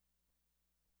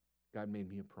 God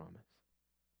made me a promise.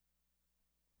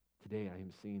 Today I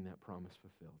am seeing that promise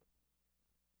fulfilled.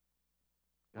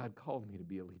 God called me to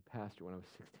be a lead pastor when I was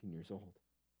 16 years old.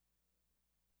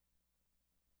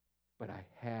 But I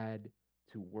had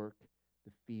to work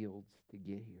the fields to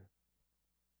get here.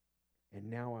 And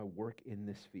now I work in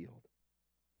this field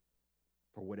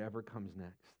for whatever comes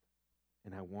next.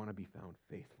 And I want to be found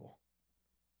faithful.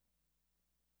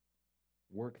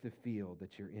 Work the field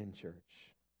that you're in, church.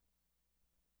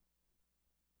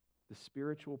 The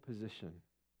spiritual position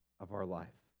of our life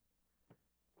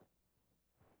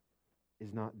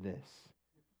is not this.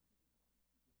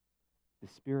 The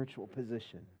spiritual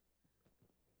position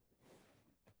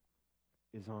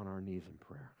is on our knees in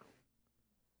prayer.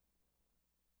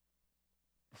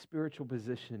 The spiritual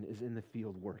position is in the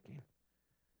field working.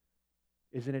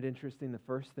 Isn't it interesting? The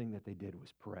first thing that they did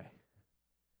was pray.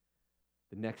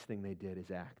 The next thing they did is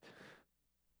act.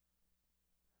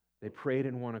 They prayed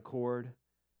in one accord,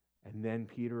 and then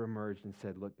Peter emerged and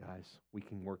said, look, guys, we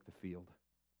can work the field.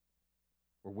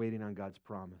 We're waiting on God's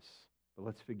promise, but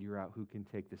let's figure out who can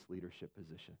take this leadership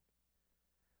position.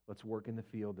 Let's work in the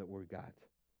field that we've got.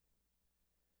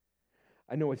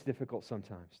 I know it's difficult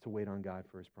sometimes to wait on God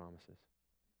for his promises.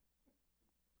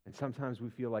 And sometimes we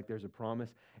feel like there's a promise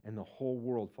and the whole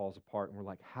world falls apart, and we're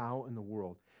like, how in the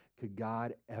world could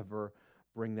God ever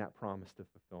bring that promise to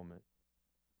fulfillment?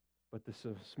 But this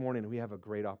morning we have a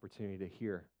great opportunity to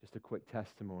hear just a quick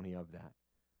testimony of that.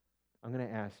 I'm going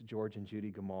to ask George and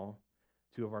Judy Gamal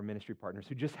two of our ministry partners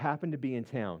who just happened to be in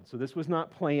town. So this was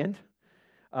not planned.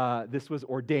 This was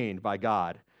ordained by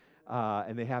God.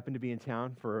 And they happened to be in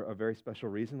town for a very special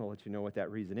reason. I'll let you know what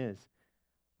that reason is.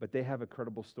 But they have a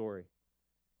credible story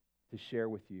to share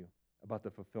with you about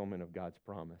the fulfillment of God's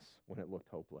promise when it looked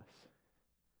hopeless.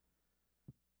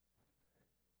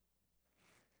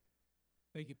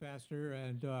 Thank you, Pastor,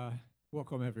 and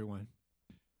welcome everyone.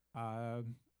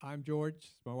 I'm George,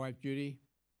 my wife Judy.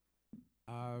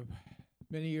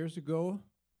 Many years ago,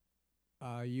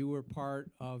 you were part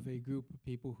of a group of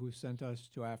people who sent us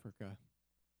to Africa.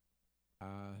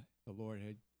 The Lord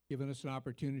had given us an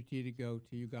opportunity to go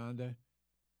to Uganda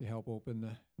to help open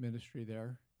the ministry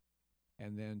there,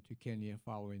 and then to Kenya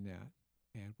following that.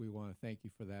 And we want to thank you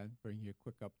for that, bring you a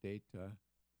quick update.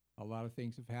 A lot of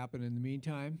things have happened in the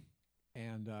meantime.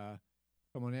 And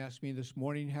someone asked me this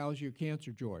morning, how's your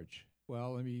cancer, George?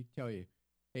 Well, let me tell you,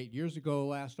 8 years ago,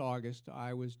 last August,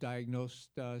 I was diagnosed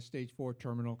stage 4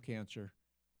 terminal cancer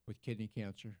with kidney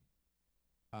cancer.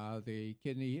 The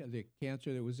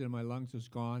cancer that was in my lungs is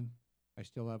gone. I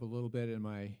still have a little bit in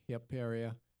my hip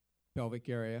area, pelvic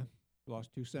area.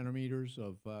 Lost 2 centimeters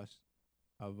of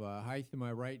height in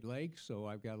my right leg, so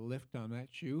I've got a lift on that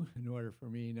shoe in order for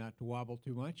me not to wobble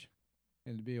too much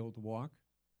and to be able to walk.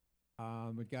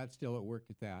 But God's still at work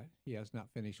at that. He has not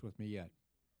finished with me yet.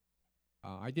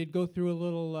 I did go through a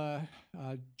little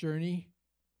journey.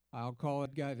 I'll call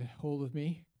it got hold of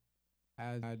me. I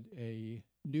had a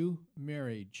new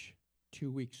marriage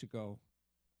 2 weeks ago,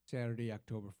 Saturday,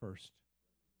 October 1st.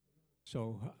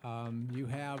 So you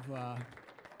have,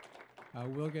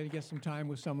 we're going to get some time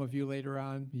with some of you later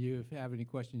on. If you have any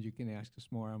questions, you can ask us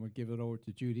more. I'm going to give it over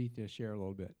to Judy to share a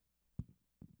little bit.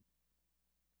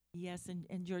 Yes,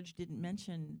 and George didn't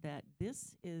mention that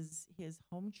this is his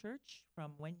home church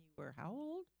from when you were how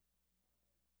old?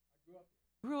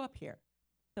 I grew up here.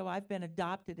 So I've been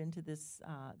adopted into this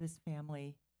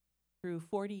family through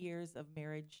 40 years of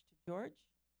marriage to George,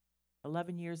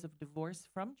 11 years of divorce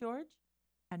from George,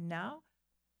 and now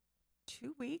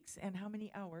 2 weeks and how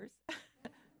many hours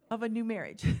of a new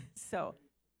marriage. So,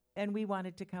 and we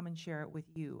wanted to come and share it with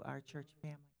you, our church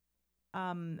family.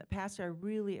 Pastor, I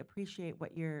really appreciate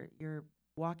what you're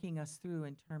walking us through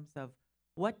in terms of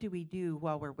what do we do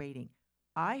while we're waiting.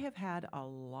 I have had a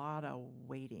lot of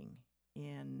waiting,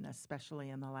 especially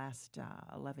in the last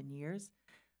 11 years,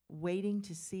 waiting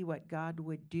to see what God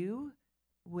would do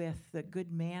with the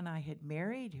good man I had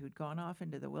married who'd gone off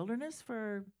into the wilderness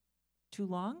for too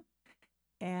long.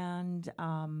 And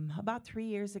about 3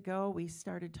 years ago, we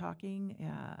started talking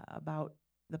about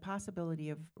the possibility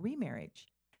of remarriage.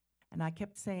 And I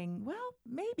kept saying, well,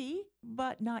 maybe,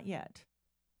 but not yet.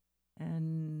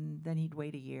 And then he'd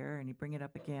wait a year and he'd bring it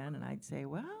up again. And I'd say,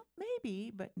 well,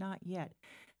 maybe, but not yet.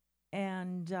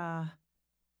 And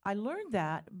I learned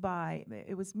that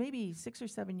it was maybe 6 or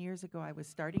 7 years ago, I was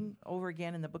starting over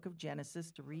again in the book of Genesis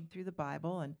to read through the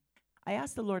Bible. And I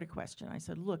asked the Lord a question. I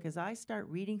said, look, as I start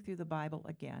reading through the Bible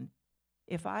again,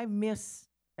 if I miss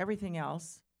everything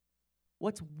else,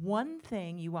 what's one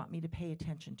thing you want me to pay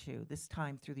attention to this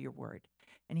time through your word?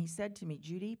 And he said to me,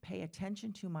 Judy, pay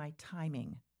attention to my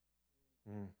timing.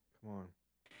 Come on.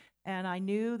 And I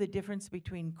knew the difference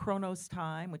between Chronos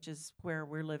time, which is where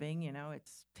we're living.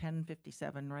 It's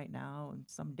 10:57 right now, and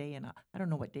some day I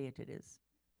don't know what day it is.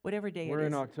 Whatever day it is. We're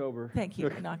in October. Thank you,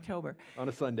 in October. On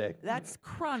a Sunday. That's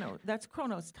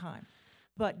Chronos time.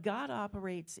 But God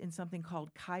operates in something called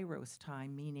Kairos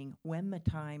time, meaning when the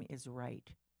time is right.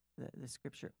 The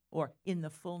scripture, or in the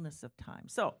fullness of time.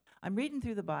 So I'm reading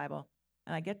through the Bible,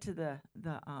 and I get to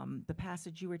the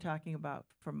passage you were talking about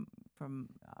from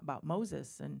about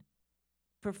Moses. And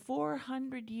for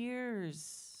 400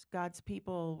 years, God's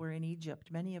people were in Egypt,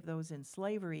 many of those in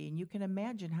slavery, and you can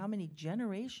imagine how many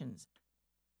generations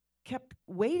kept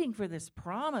waiting for this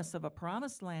promise of a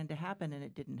promised land to happen, and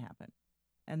it didn't happen.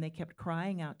 And they kept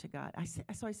crying out to God.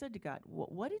 So I said to God,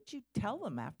 what did you tell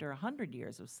them after 100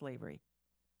 years of slavery?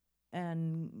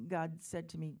 And God said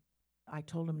to me, I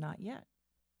told them not yet.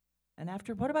 And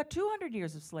after, what about 200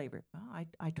 years of slavery? Oh,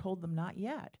 I told them not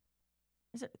yet.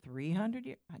 Is it 300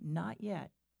 years? Not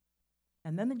yet.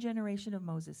 And then the generation of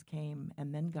Moses came,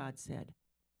 and then God said,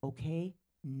 okay,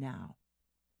 now.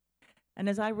 And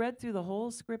as I read through the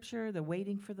whole scripture, the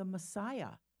waiting for the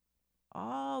Messiah,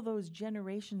 all those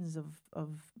generations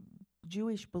of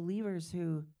Jewish believers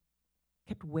who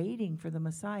kept waiting for the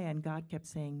Messiah, and God kept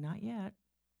saying, not yet.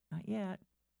 Not yet,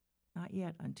 not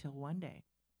yet, until one day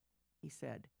he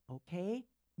said, okay,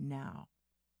 now.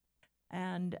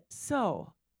 And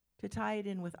so, to tie it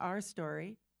in with our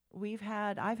story,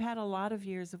 I've had a lot of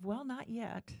years of, well, not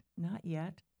yet.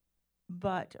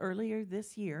 But earlier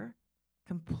this year,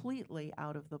 completely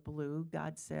out of the blue,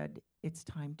 God said, it's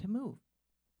time to move.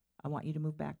 I want you to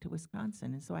move back to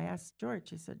Wisconsin. And so I asked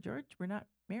George, I said, George, we're not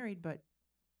married, but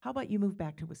how about you move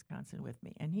back to Wisconsin with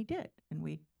me? And he did. And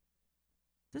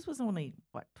this was only,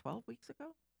 12 weeks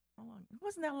ago? How long? It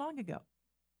wasn't that long ago.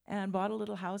 And bought a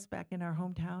little house back in our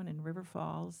hometown in River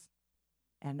Falls.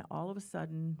 And all of a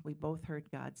sudden, we both heard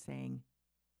God saying,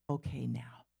 okay,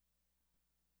 now.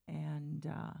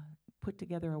 And put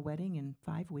together a wedding in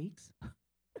 5 weeks.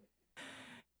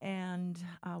 And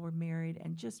we're married,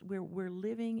 and just we're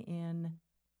living in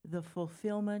the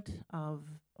fulfillment of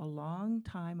a long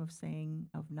time of saying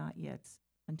of not yets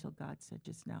until God said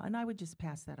just now. And I would just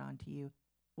pass that on to you.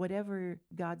 Whatever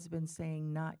God's been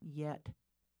saying not yet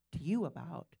to you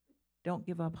about, don't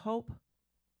give up hope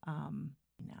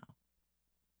now.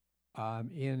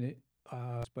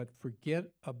 But forget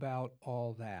about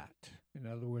all that. In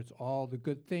other words, all the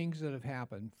good things that have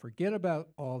happened, forget about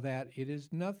all that. It is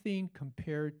nothing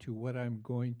compared to what I'm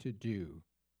going to do.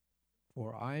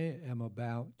 For I am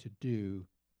about to do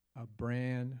a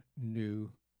brand new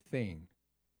thing.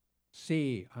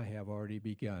 See, I have already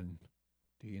begun.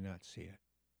 Do you not see it?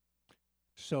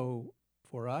 So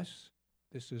for us,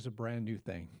 this is a brand new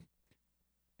thing.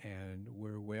 And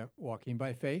we're walking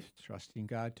by faith, trusting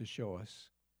God to show us.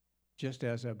 Just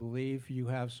as I believe you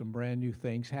have some brand new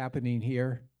things happening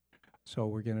here, so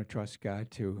we're going to trust God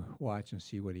to watch and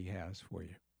see what he has for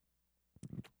you.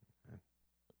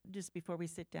 Just before we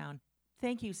sit down,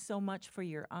 thank you so much for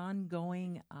your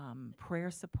ongoing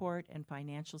prayer support and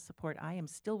financial support. I am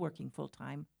still working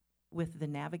full-time with the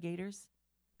Navigators.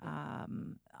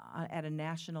 At a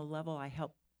national level, I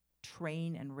help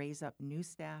train and raise up new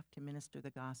staff to minister the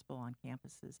gospel on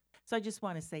campuses. So I just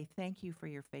want to say thank you for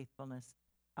your faithfulness.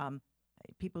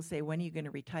 People say, when are you going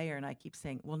to retire? And I keep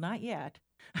saying, well, not yet.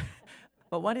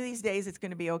 But one of these days, it's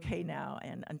going to be okay now.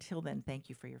 And until then, thank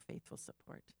you for your faithful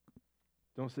support.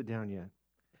 Don't sit down yet.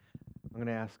 I'm going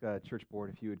to ask church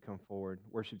board if you would come forward.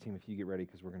 Worship team, if you get ready,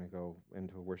 because we're going to go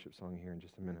into a worship song here in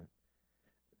just a minute.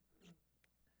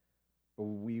 But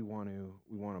we want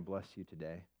to bless you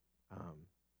today.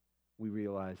 We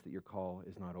realize that your call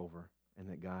is not over and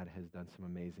that God has done some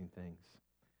amazing things.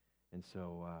 And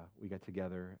so we got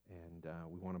together, and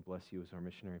we want to bless you as our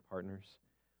missionary partners.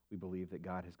 We believe that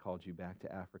God has called you back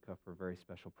to Africa for a very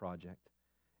special project,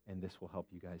 and this will help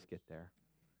you guys get there.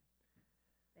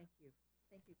 Thank you.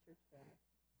 Thank you, church family.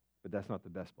 But that's not the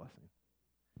best blessing.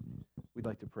 We'd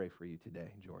like to pray for you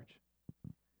today, George.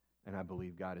 And I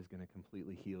believe God is going to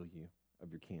completely heal you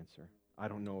of your cancer. I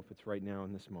don't know if it's right now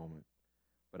in this moment,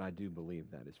 but I do believe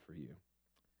that is for you.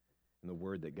 And the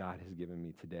word that God has given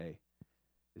me today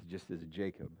is just as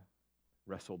Jacob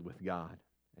wrestled with God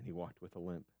and he walked with a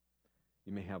limp.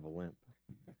 You may have a limp,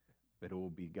 but it will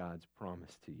be God's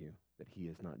promise to you that he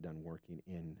is not done working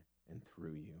in and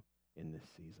through you in this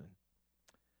season.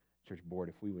 Church board,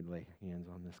 if we would lay hands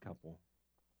on this couple.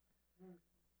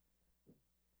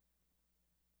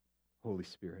 Holy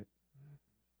Spirit,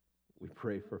 we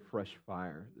pray for fresh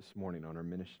fire this morning on our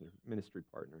ministry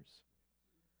partners.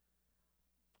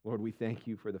 Lord, we thank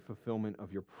you for the fulfillment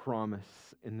of your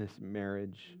promise in this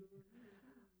marriage.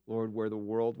 Lord, where the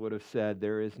world would have said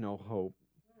there is no hope,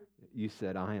 you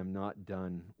said, I am not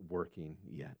done working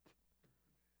yet.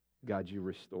 God, you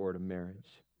restored a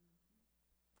marriage.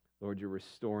 Lord, you're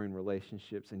restoring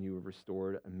relationships and you have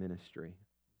restored a ministry.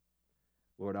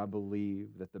 Lord, I believe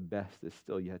that the best is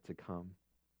still yet to come.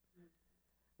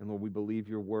 And Lord, we believe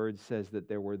your word says that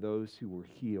there were those who were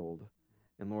healed.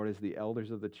 And Lord, as the elders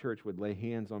of the church would lay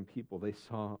hands on people, they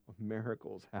saw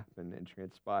miracles happen and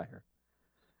transpire.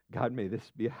 God, may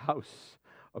this be a house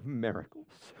of miracles.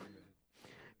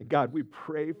 And God, we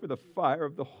pray for the fire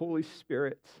of the Holy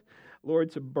Spirit,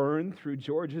 Lord, to burn through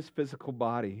George's physical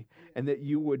body, and that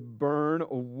you would burn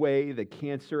away the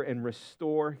cancer and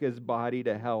restore his body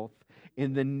to health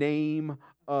in the name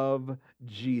of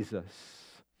Jesus.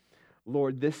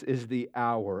 Lord, this is the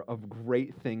hour of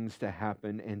great things to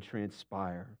happen and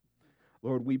transpire.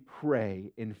 Lord, we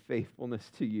pray in faithfulness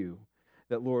to you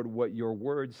that, Lord, what your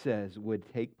word says would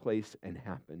take place and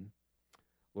happen.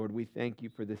 Lord, we thank you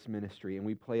for this ministry, and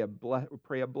we pray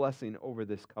a blessing over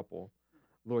this couple.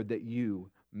 Lord, that you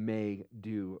may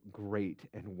do great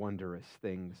and wondrous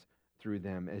things through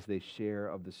them as they share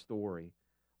of the story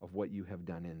of what you have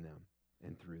done in them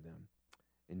and through them.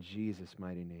 In Jesus'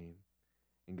 mighty name.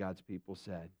 And God's people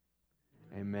said,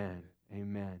 amen,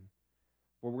 amen.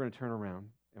 Well, we're going to turn around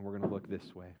and we're going to look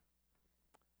this way.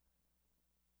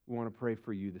 We want to pray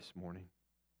for you this morning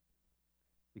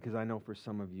because I know for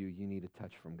some of you, you need a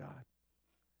touch from God.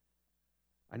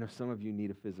 I know some of you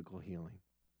need a physical healing.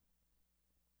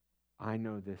 I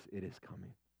know this, it is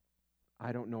coming.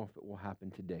 I don't know if it will happen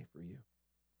today for you,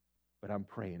 but I'm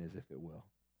praying as if it will.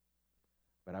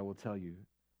 But I will tell you,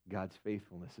 God's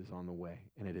faithfulness is on the way,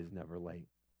 and it is never late.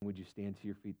 Would you stand to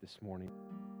your feet this morning?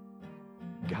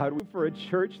 God, for a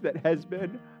church that has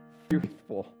been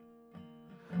faithful.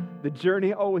 The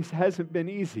journey always hasn't been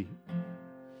easy.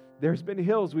 There's been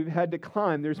hills we've had to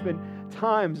climb. There's been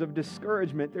times of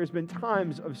discouragement. There's been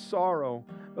times of sorrow.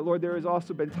 But Lord, there has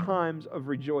also been times of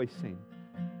rejoicing.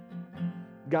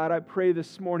 God, I pray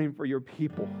this morning for your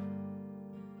people.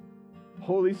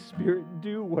 Holy Spirit,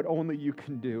 do what only you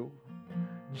can do.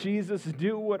 Jesus,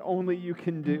 do what only you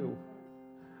can do.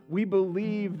 We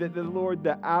believe that the Lord,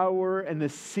 the hour and the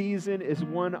season is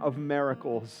one of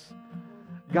miracles.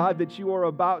 God, that you are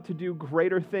about to do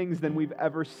greater things than we've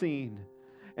ever seen.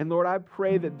 And Lord, I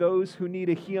pray that those who need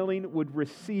a healing would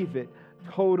receive it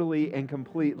totally and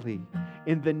completely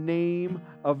in the name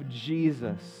of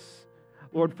Jesus.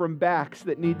 Lord, from backs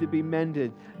that need to be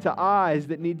mended, to eyes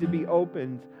that need to be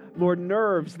opened, Lord,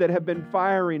 nerves that have been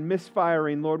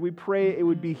misfiring, Lord, we pray it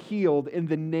would be healed in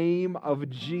the name of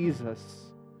Jesus.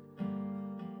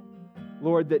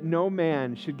 Lord, that no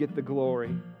man should get the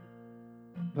glory,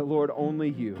 but Lord, only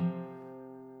you.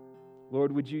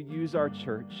 Lord, would you use our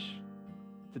church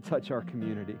to touch our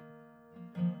community?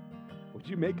 Would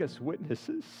you make us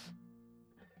witnesses?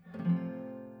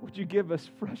 Would you give us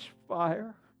fresh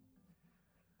fire?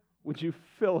 Would you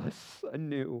fill us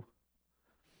anew?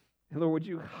 And Lord, would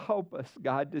you help us,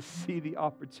 God, to see the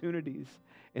opportunities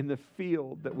in the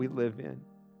field that we live in?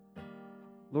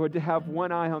 Lord, to have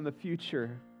one eye on the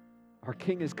future. Our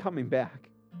King is coming back.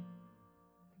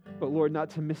 But Lord, not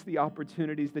to miss the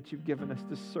opportunities that you've given us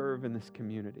to serve in this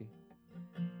community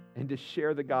and to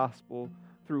share the gospel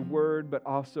through word, but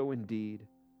also in deed.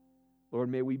 Lord,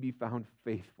 may we be found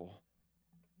faithful.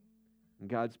 And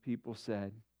God's people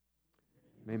said,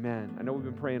 amen. I know we've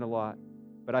been praying a lot,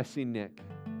 but I see Nick.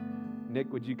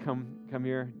 Nick, would you come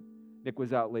here? Nick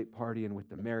was out late partying with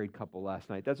the married couple last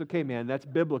night. That's okay, man. That's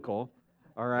biblical,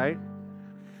 all right?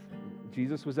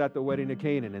 Jesus was at the wedding of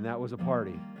Canaan, and that was a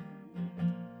party.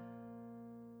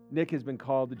 Nick has been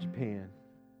called to Japan.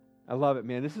 I love it,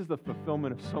 man. This is the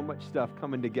fulfillment of so much stuff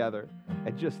coming together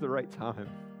at just the right time.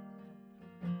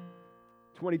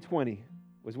 2020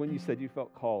 was when you said you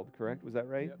felt called, correct? Was that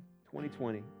right? Yep.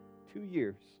 2020, 2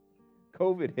 years.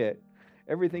 COVID hit.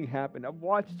 Everything happened. I've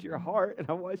watched your heart, and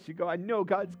I watched you go, I know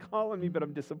God's calling me, but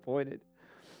I'm disappointed.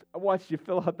 I watched you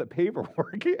fill out the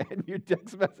paperwork and your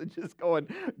text messages going,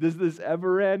 does this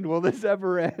ever end? Will this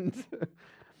ever end?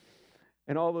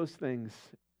 And all those things.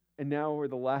 And now we're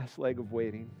the last leg of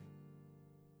waiting.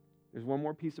 There's one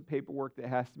more piece of paperwork that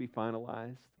has to be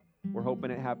finalized. We're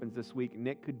hoping it happens this week.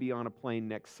 Nick could be on a plane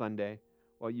next Sunday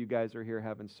while you guys are here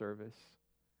having service.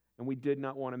 And we did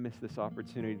not want to miss this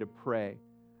opportunity to pray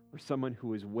for someone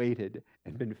who has waited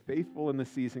and been faithful in the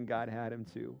season God had him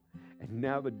to. And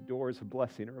now the doors of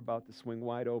blessing are about to swing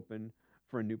wide open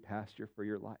for a new pasture for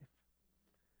your life.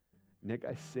 Nick,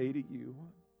 I say to you,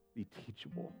 be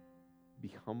teachable,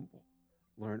 be humble,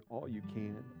 learn all you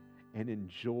can, and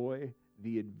enjoy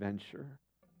the adventure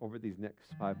over these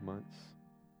next 5 months.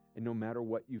 And no matter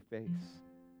what you face,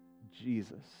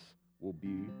 Jesus will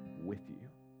be with you.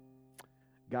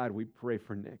 God, we pray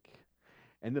for Nick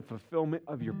and the fulfillment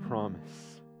of your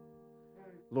promise.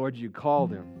 Lord, you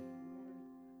called him.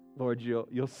 Lord,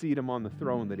 you'll seat him on the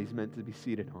throne that he's meant to be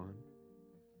seated on.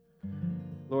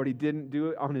 Lord, he didn't do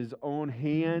it on his own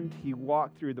hand. He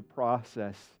walked through the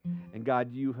process. And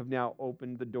God, you have now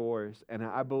opened the doors. And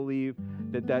I believe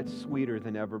that that's sweeter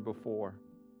than ever before.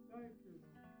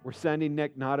 We're sending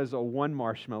Nick not as a one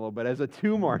marshmallow, but as a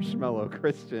 2 marshmallow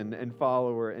Christian and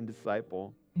follower and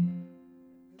disciple.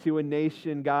 To a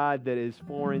nation, God, that is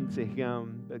foreign to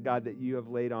him, but God, that you have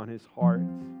laid on his heart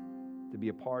to be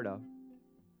a part of.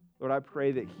 Lord, I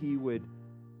pray that he would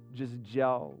just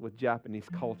gel with Japanese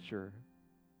culture,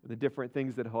 the different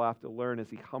things that he'll have to learn as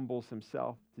he humbles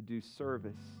himself to do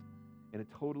service in a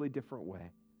totally different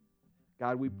way.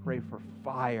 God, we pray for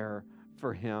fire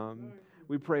for him.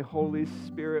 We pray, Holy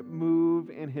Spirit, move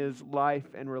in his life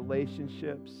and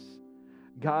relationships.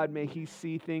 God, may he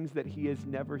see things that he has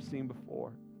never seen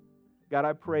before. God,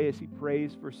 I pray as he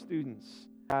prays for students,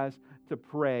 as to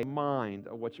pray, mind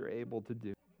of what you're able to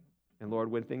do. And Lord,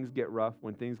 when things get rough,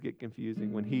 when things get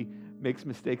confusing, when he makes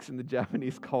mistakes in the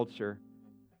Japanese culture,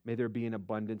 may there be an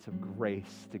abundance of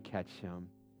grace to catch him.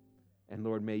 And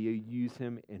Lord, may you use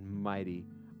him in mighty,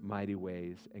 mighty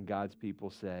ways. And God's people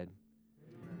said,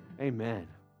 amen.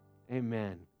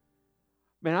 Amen.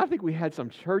 Man, I think we had some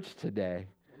church today.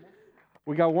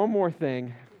 We got one more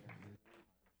thing.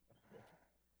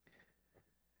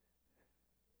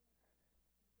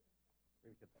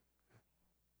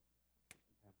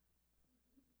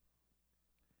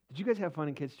 Did you guys have fun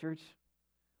in kids' church?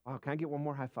 Oh, can I get one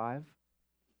more high five?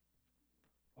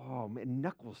 Oh, man,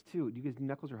 knuckles too. Do you guys do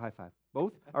knuckles or high five?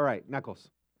 Both? All right, knuckles.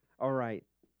 All right.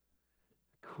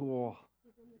 Cool.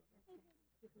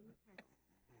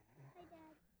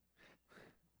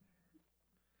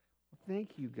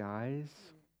 Thank you, guys.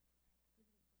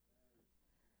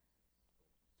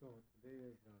 So today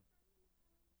is,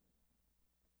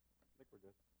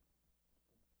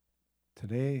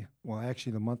 Today, well,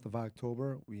 actually, the month of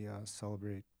October, we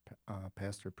celebrate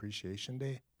Pastor Appreciation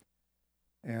Day.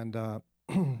 And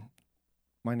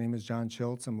my name is John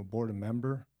Schultz. I'm a board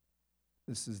member.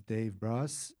 This is Dave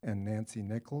Bruss and Nancy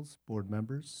Nichols, board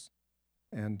members.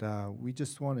 And we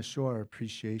just want to show our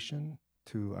appreciation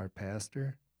to our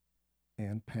pastor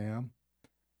and Pam.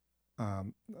 A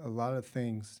lot of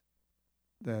things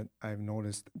that I've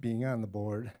noticed being on the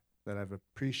board that I've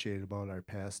appreciated about our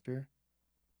pastor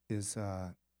is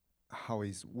how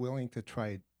he's willing to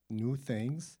try new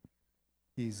things.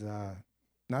 He's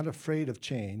not afraid of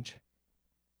change.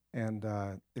 And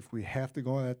if we have to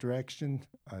go in that direction,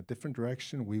 a different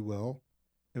direction, we will.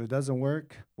 If it doesn't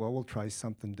work, well, we'll try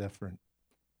something different.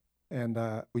 And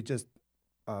we just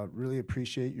really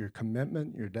appreciate your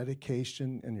commitment, your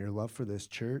dedication, and your love for this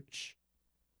church,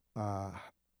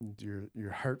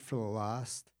 your heart for the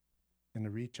lost, and to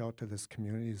reach out to this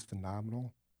community is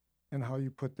phenomenal. And how you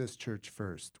put this church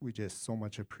first. We just so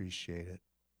much appreciate it.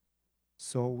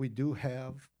 So we do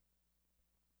have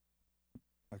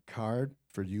a card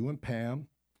for you and Pam,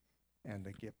 and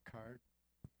a gift card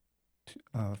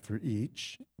for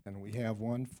each. And we have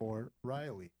one for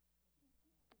Riley.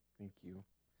 Thank you.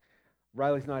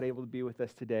 Riley's not able to be with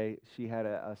us today. She had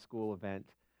a school event,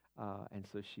 and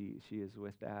so she is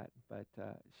with that. But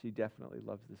she definitely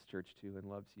loves this church too and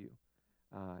loves you.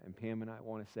 And Pam and I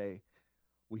want to say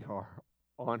we are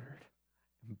honored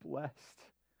and blessed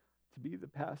to be the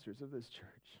pastors of this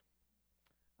church.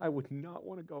 I would not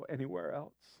want to go anywhere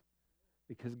else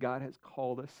because God has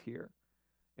called us here.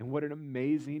 And what an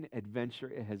amazing adventure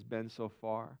it has been so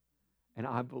far. And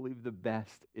I believe the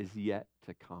best is yet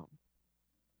to come.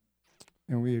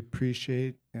 And we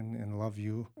appreciate and love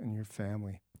you and your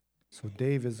family. So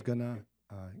Dave is going to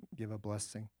give a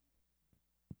blessing.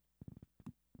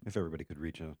 If everybody could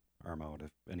reach an arm out,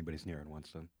 if anybody's near and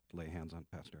wants to lay hands on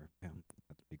Pastor Pam,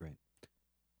 that'd be great.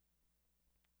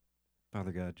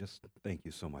 Father God, just thank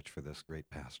you so much for this great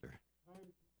pastor.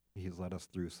 He's led us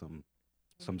through some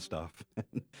stuff.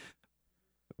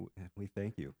 We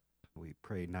thank you. We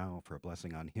pray now for a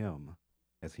blessing on him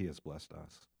as he has blessed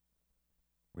us.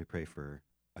 We pray for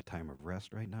a time of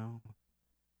rest right now,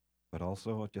 but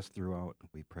also just throughout,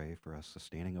 we pray for a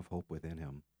sustaining of hope within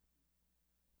him.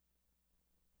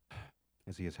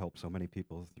 As he has helped so many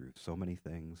people through so many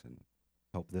things and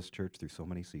helped this church through so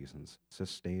many seasons,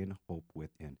 sustain hope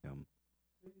within him.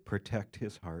 Protect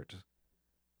his heart.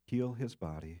 Heal his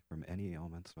body from any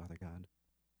ailments, Father God.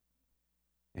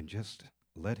 And just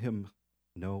let him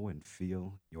know and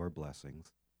feel your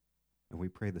blessings. And we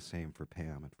pray the same for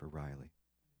Pam and for Riley.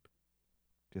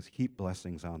 Just heap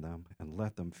blessings on them and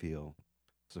let them feel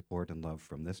support and love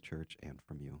from this church and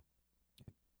from you.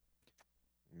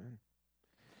 Amen.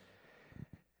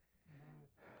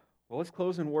 Well, let's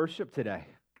close in worship today.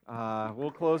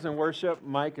 We'll close in worship.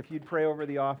 Mike, if you'd pray over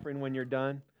the offering when you're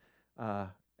done.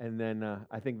 And then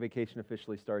I think vacation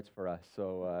officially starts for us.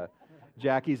 So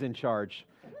Jackie's in charge.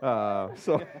 Oh,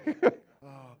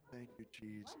 thank you,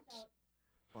 Jesus.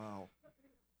 Wow.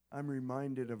 I'm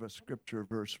reminded of a scripture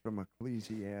verse from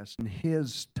Ecclesiastes. In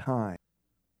his time,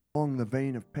 along the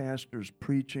vein of pastors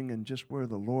preaching and just where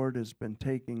the Lord has been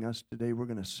taking us today, we're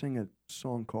going to sing a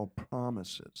song called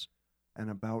Promises and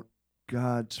about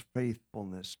God's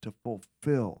faithfulness to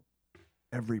fulfill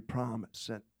every promise.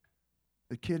 And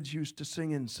the kids used to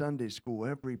sing in Sunday school,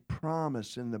 every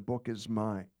promise in the book is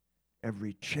mine,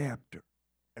 every chapter,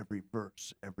 every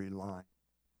verse, every line.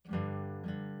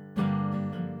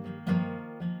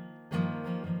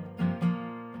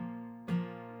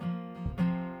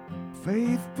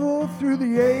 Faithful through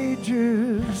the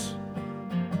ages,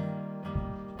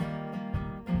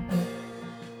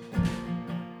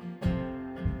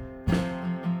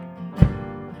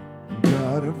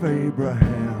 God of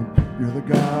Abraham, you're the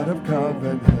God of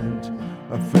covenant,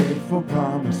 of faithful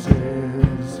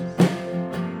promises.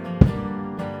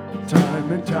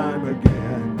 Time and time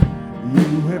again,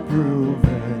 you have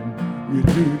proven you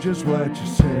do just what you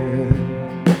said.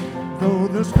 Though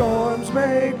the storms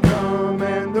may come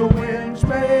and the winds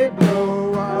may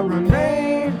blow, I'll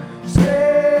remain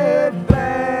steadfast.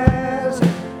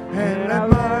 And let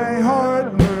my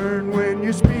heart learn when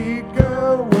you speak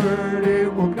a word,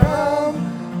 it will come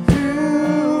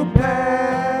to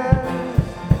pass.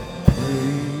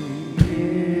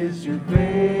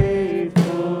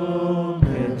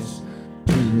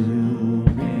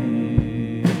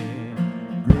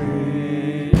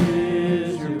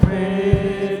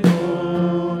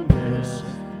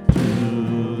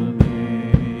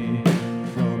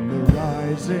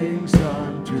 rising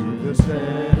sun to the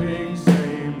setting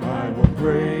same, I will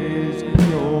praise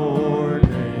your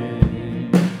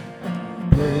name.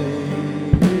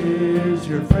 Great is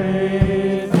your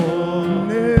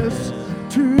faithfulness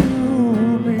to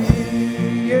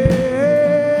me. Yeah.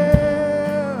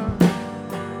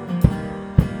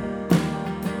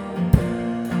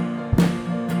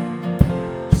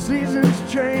 Seasons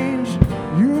change,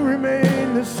 you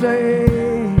remain the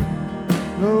same,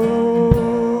 Lord.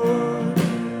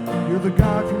 You're the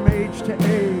God from age to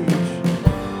age,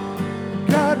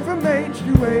 God from age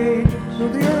to age. Though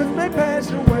the earth may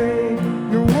pass away,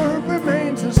 your word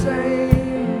remains the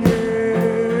same.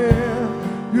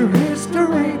 Yeah, your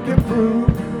history can prove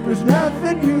there's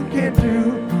nothing you can't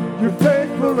do. You're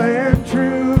faithful and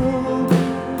true.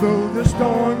 Though the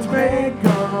storms may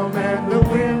come and the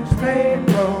winds may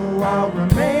blow, I'll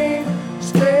remain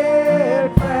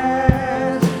steadfast.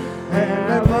 And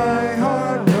let my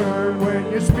heart learn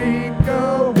when you speak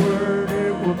a word,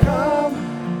 it will come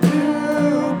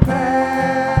to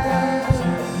pass.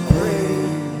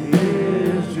 Great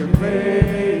is your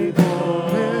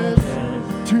faithfulness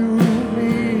to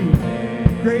me.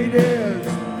 Great is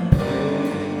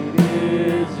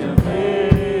your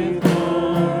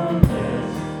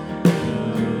faithfulness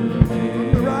from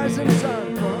the rising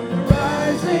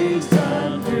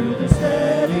sun, to the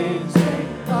setting sun,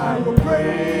 I will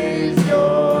praise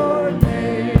your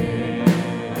name.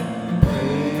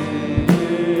 Great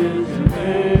is your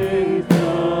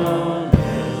faithfulness.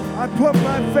 I put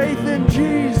my faith in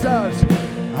Jesus.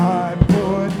 I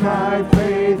put my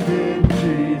faith in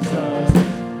Jesus.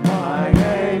 My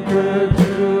anchor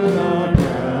to the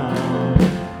ground.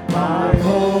 My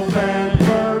hope and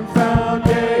firm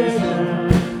foundation.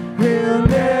 He'll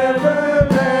never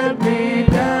let me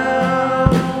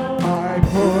down. I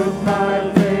put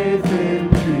my faith in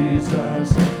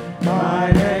Jesus. My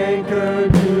anchor to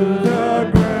the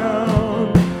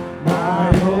ground.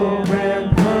 My hope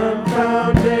and firm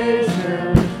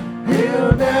foundation.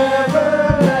 He'll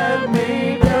never let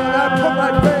me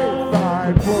down.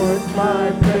 I put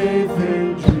my faith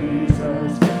in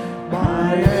Jesus.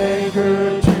 My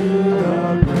anchor to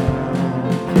the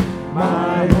ground.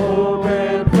 My hope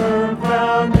and firm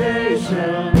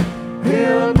foundation.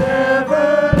 He'll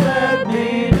never let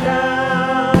me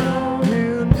down.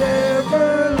 He'll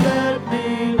never let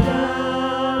me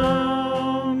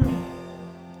down.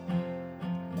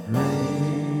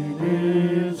 Great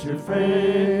is your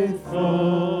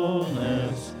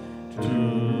faithfulness to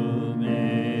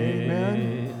me.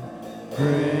 Amen.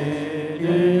 Great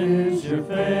is your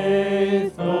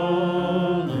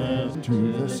faithfulness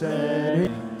to the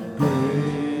setting.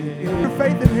 Great is your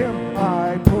faith in Him.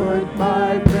 I put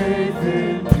my faith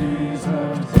in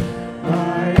Jesus.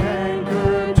 My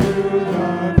anchor to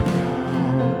the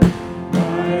ground.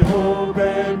 My hope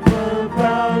and firm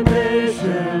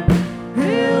foundation.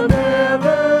 He'll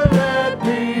never let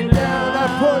me down. I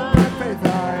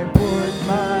put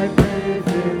my faith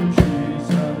in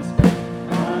Jesus.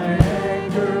 My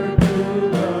anchor to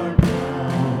the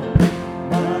ground.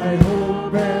 My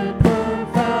hope and firm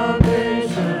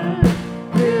foundation.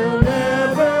 He'll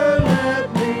never let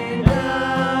me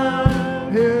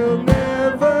down. He'll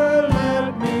never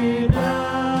let me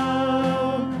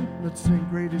down. Let's sing,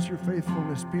 great is your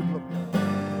faithfulness, people of God.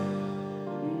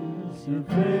 Is your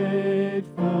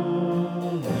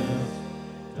faithfulness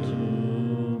to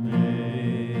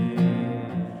me.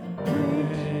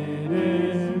 Great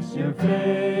is your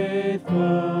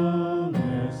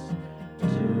faithfulness to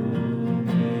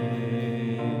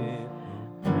me.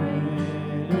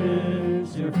 Great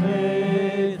is your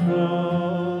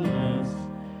faithfulness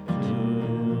to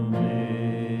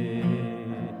me.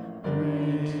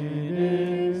 Great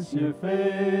is your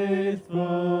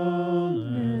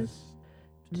faithfulness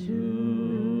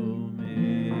to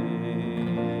me.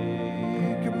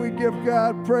 Can we give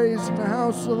God praise in the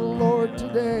house of the Lord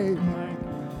today?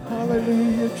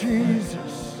 Hallelujah,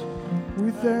 Jesus.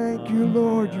 We thank you,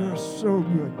 Lord. You're so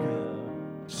good, God.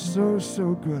 So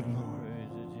good, Lord.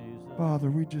 Father,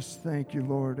 we just thank you,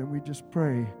 Lord, and we just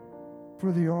pray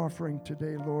for the offering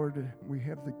today, Lord. We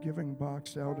have the giving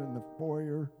box out in the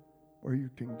foyer, or you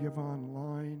can give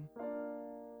online.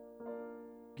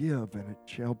 Give, and it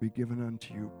shall be given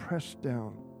unto you. Pressed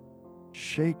down,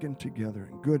 shaken together,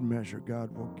 in good measure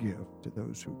God will give to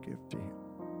those who give to Him.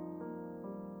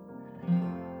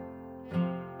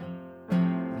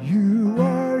 You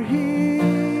are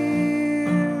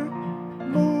here,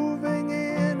 moving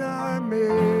in our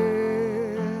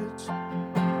midst.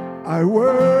 I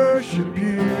worship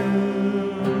you.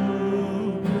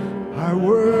 I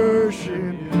worship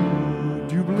you.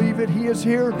 Do you believe it? He is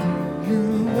here.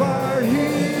 You are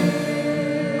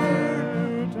here,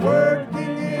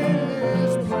 working in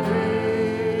this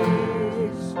place.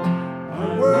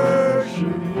 I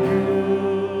worship you.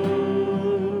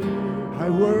 I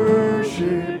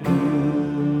worship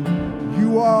you. You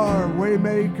are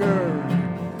Waymaker,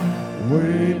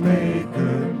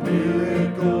 Waymaker,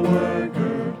 miracle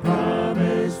worker,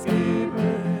 promise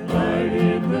keeper, light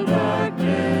in the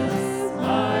darkness.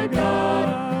 My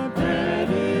God, that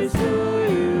is who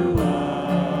you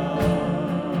are.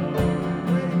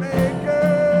 Waymaker,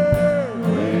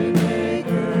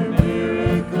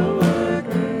 miracle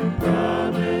worker,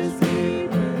 promise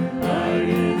keeper, light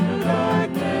in the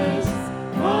darkness.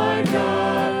 My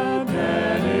God,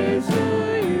 that is who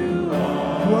you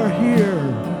are. You are here.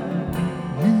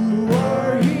 You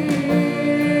are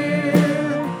here,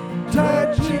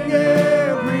 touching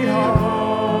every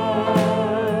heart.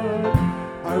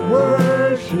 I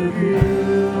worship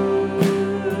you.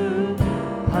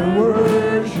 I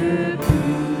worship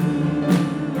you.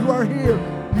 You are here.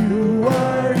 You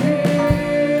are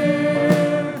here,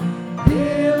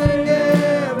 healing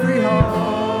every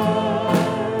heart.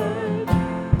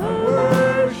 I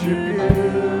worship you.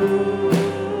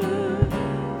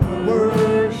 I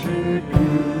worship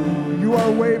you. You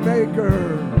are Waymaker.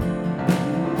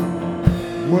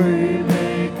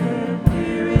 Waymaker,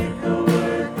 miracle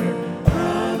worker,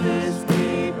 promise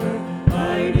keeper,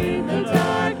 light in the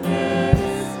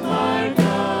darkness. My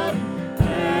God,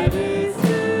 that is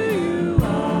who you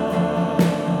are.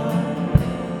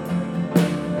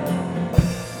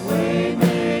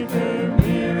 Waymaker,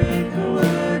 miracle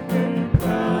worker,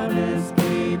 promise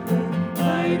keeper,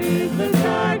 light in the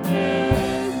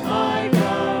darkness. My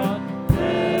God,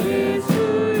 that is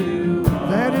who you are.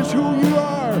 That is who you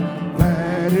are.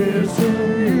 That is who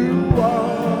you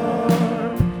are.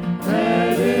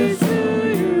 That is who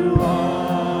you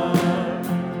are.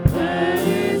 That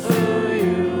is who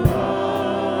you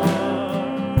are.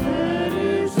 That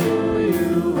is who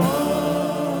you are.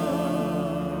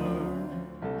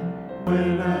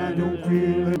 When I don't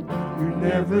feel it, you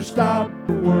never stop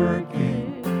working.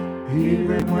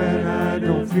 Even when I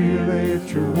don't feel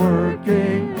it, you're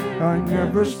working. I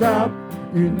never stop.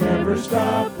 You never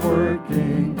stop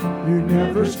working. You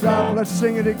never stop. Let's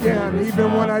sing it again.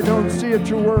 Even when I don't see it,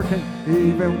 you're working.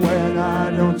 Even when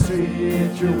I don't see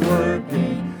it, you're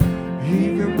working.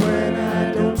 Even when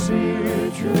I don't see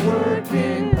it, you're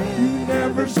working. You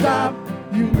never stop.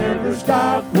 You never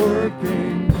stop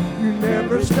working. You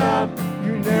never stop.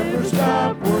 You never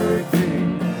stop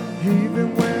working.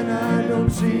 Even when I don't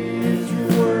see it,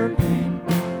 you're working.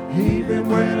 Even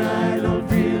when I don't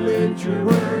feel it, you're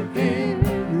working.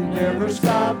 You never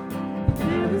stop. You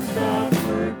never stop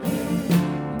working.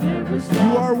 Never stop.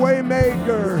 You are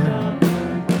Waymaker.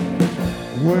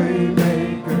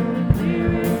 Waymaker,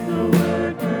 miracle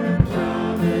worker,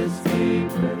 promise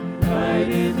keeper, light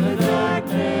in the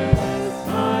darkness.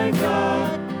 My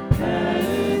God, that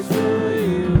is who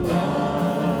you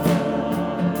are.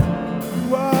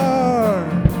 You are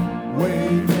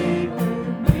Waymaker,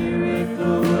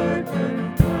 miracle worker,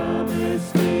 promise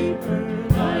keeper,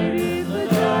 light in the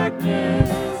darkness.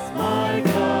 My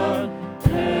God,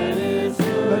 that is who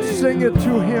you are. Let's sing it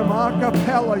to him a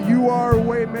cappella. You are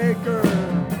Waymaker.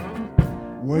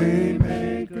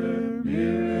 Waymaker,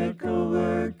 miracle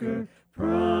worker,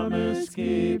 promise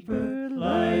keeper,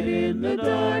 light in the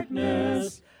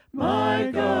darkness. My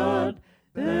God,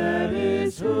 that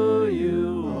is who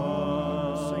you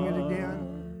are. Sing it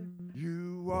again.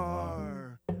 You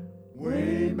are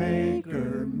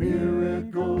Waymaker,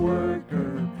 miracle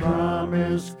worker,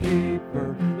 promise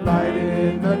keeper, light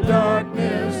in the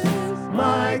darkness.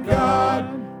 My God,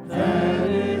 that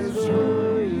is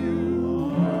who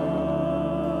you are.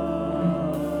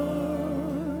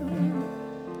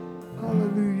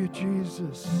 Hallelujah,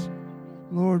 Jesus.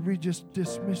 Lord, we just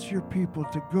dismiss your people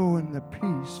to go in the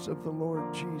peace of the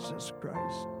Lord Jesus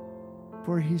Christ.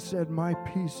 For he said, my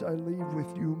peace I leave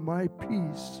with you, my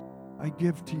peace I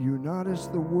give to you. Not as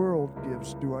the world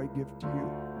gives do I give to you,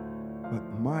 but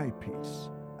my peace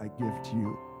I give to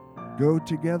you. Go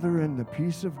together in the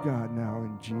peace of God now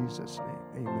in Jesus'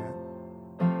 name. Amen.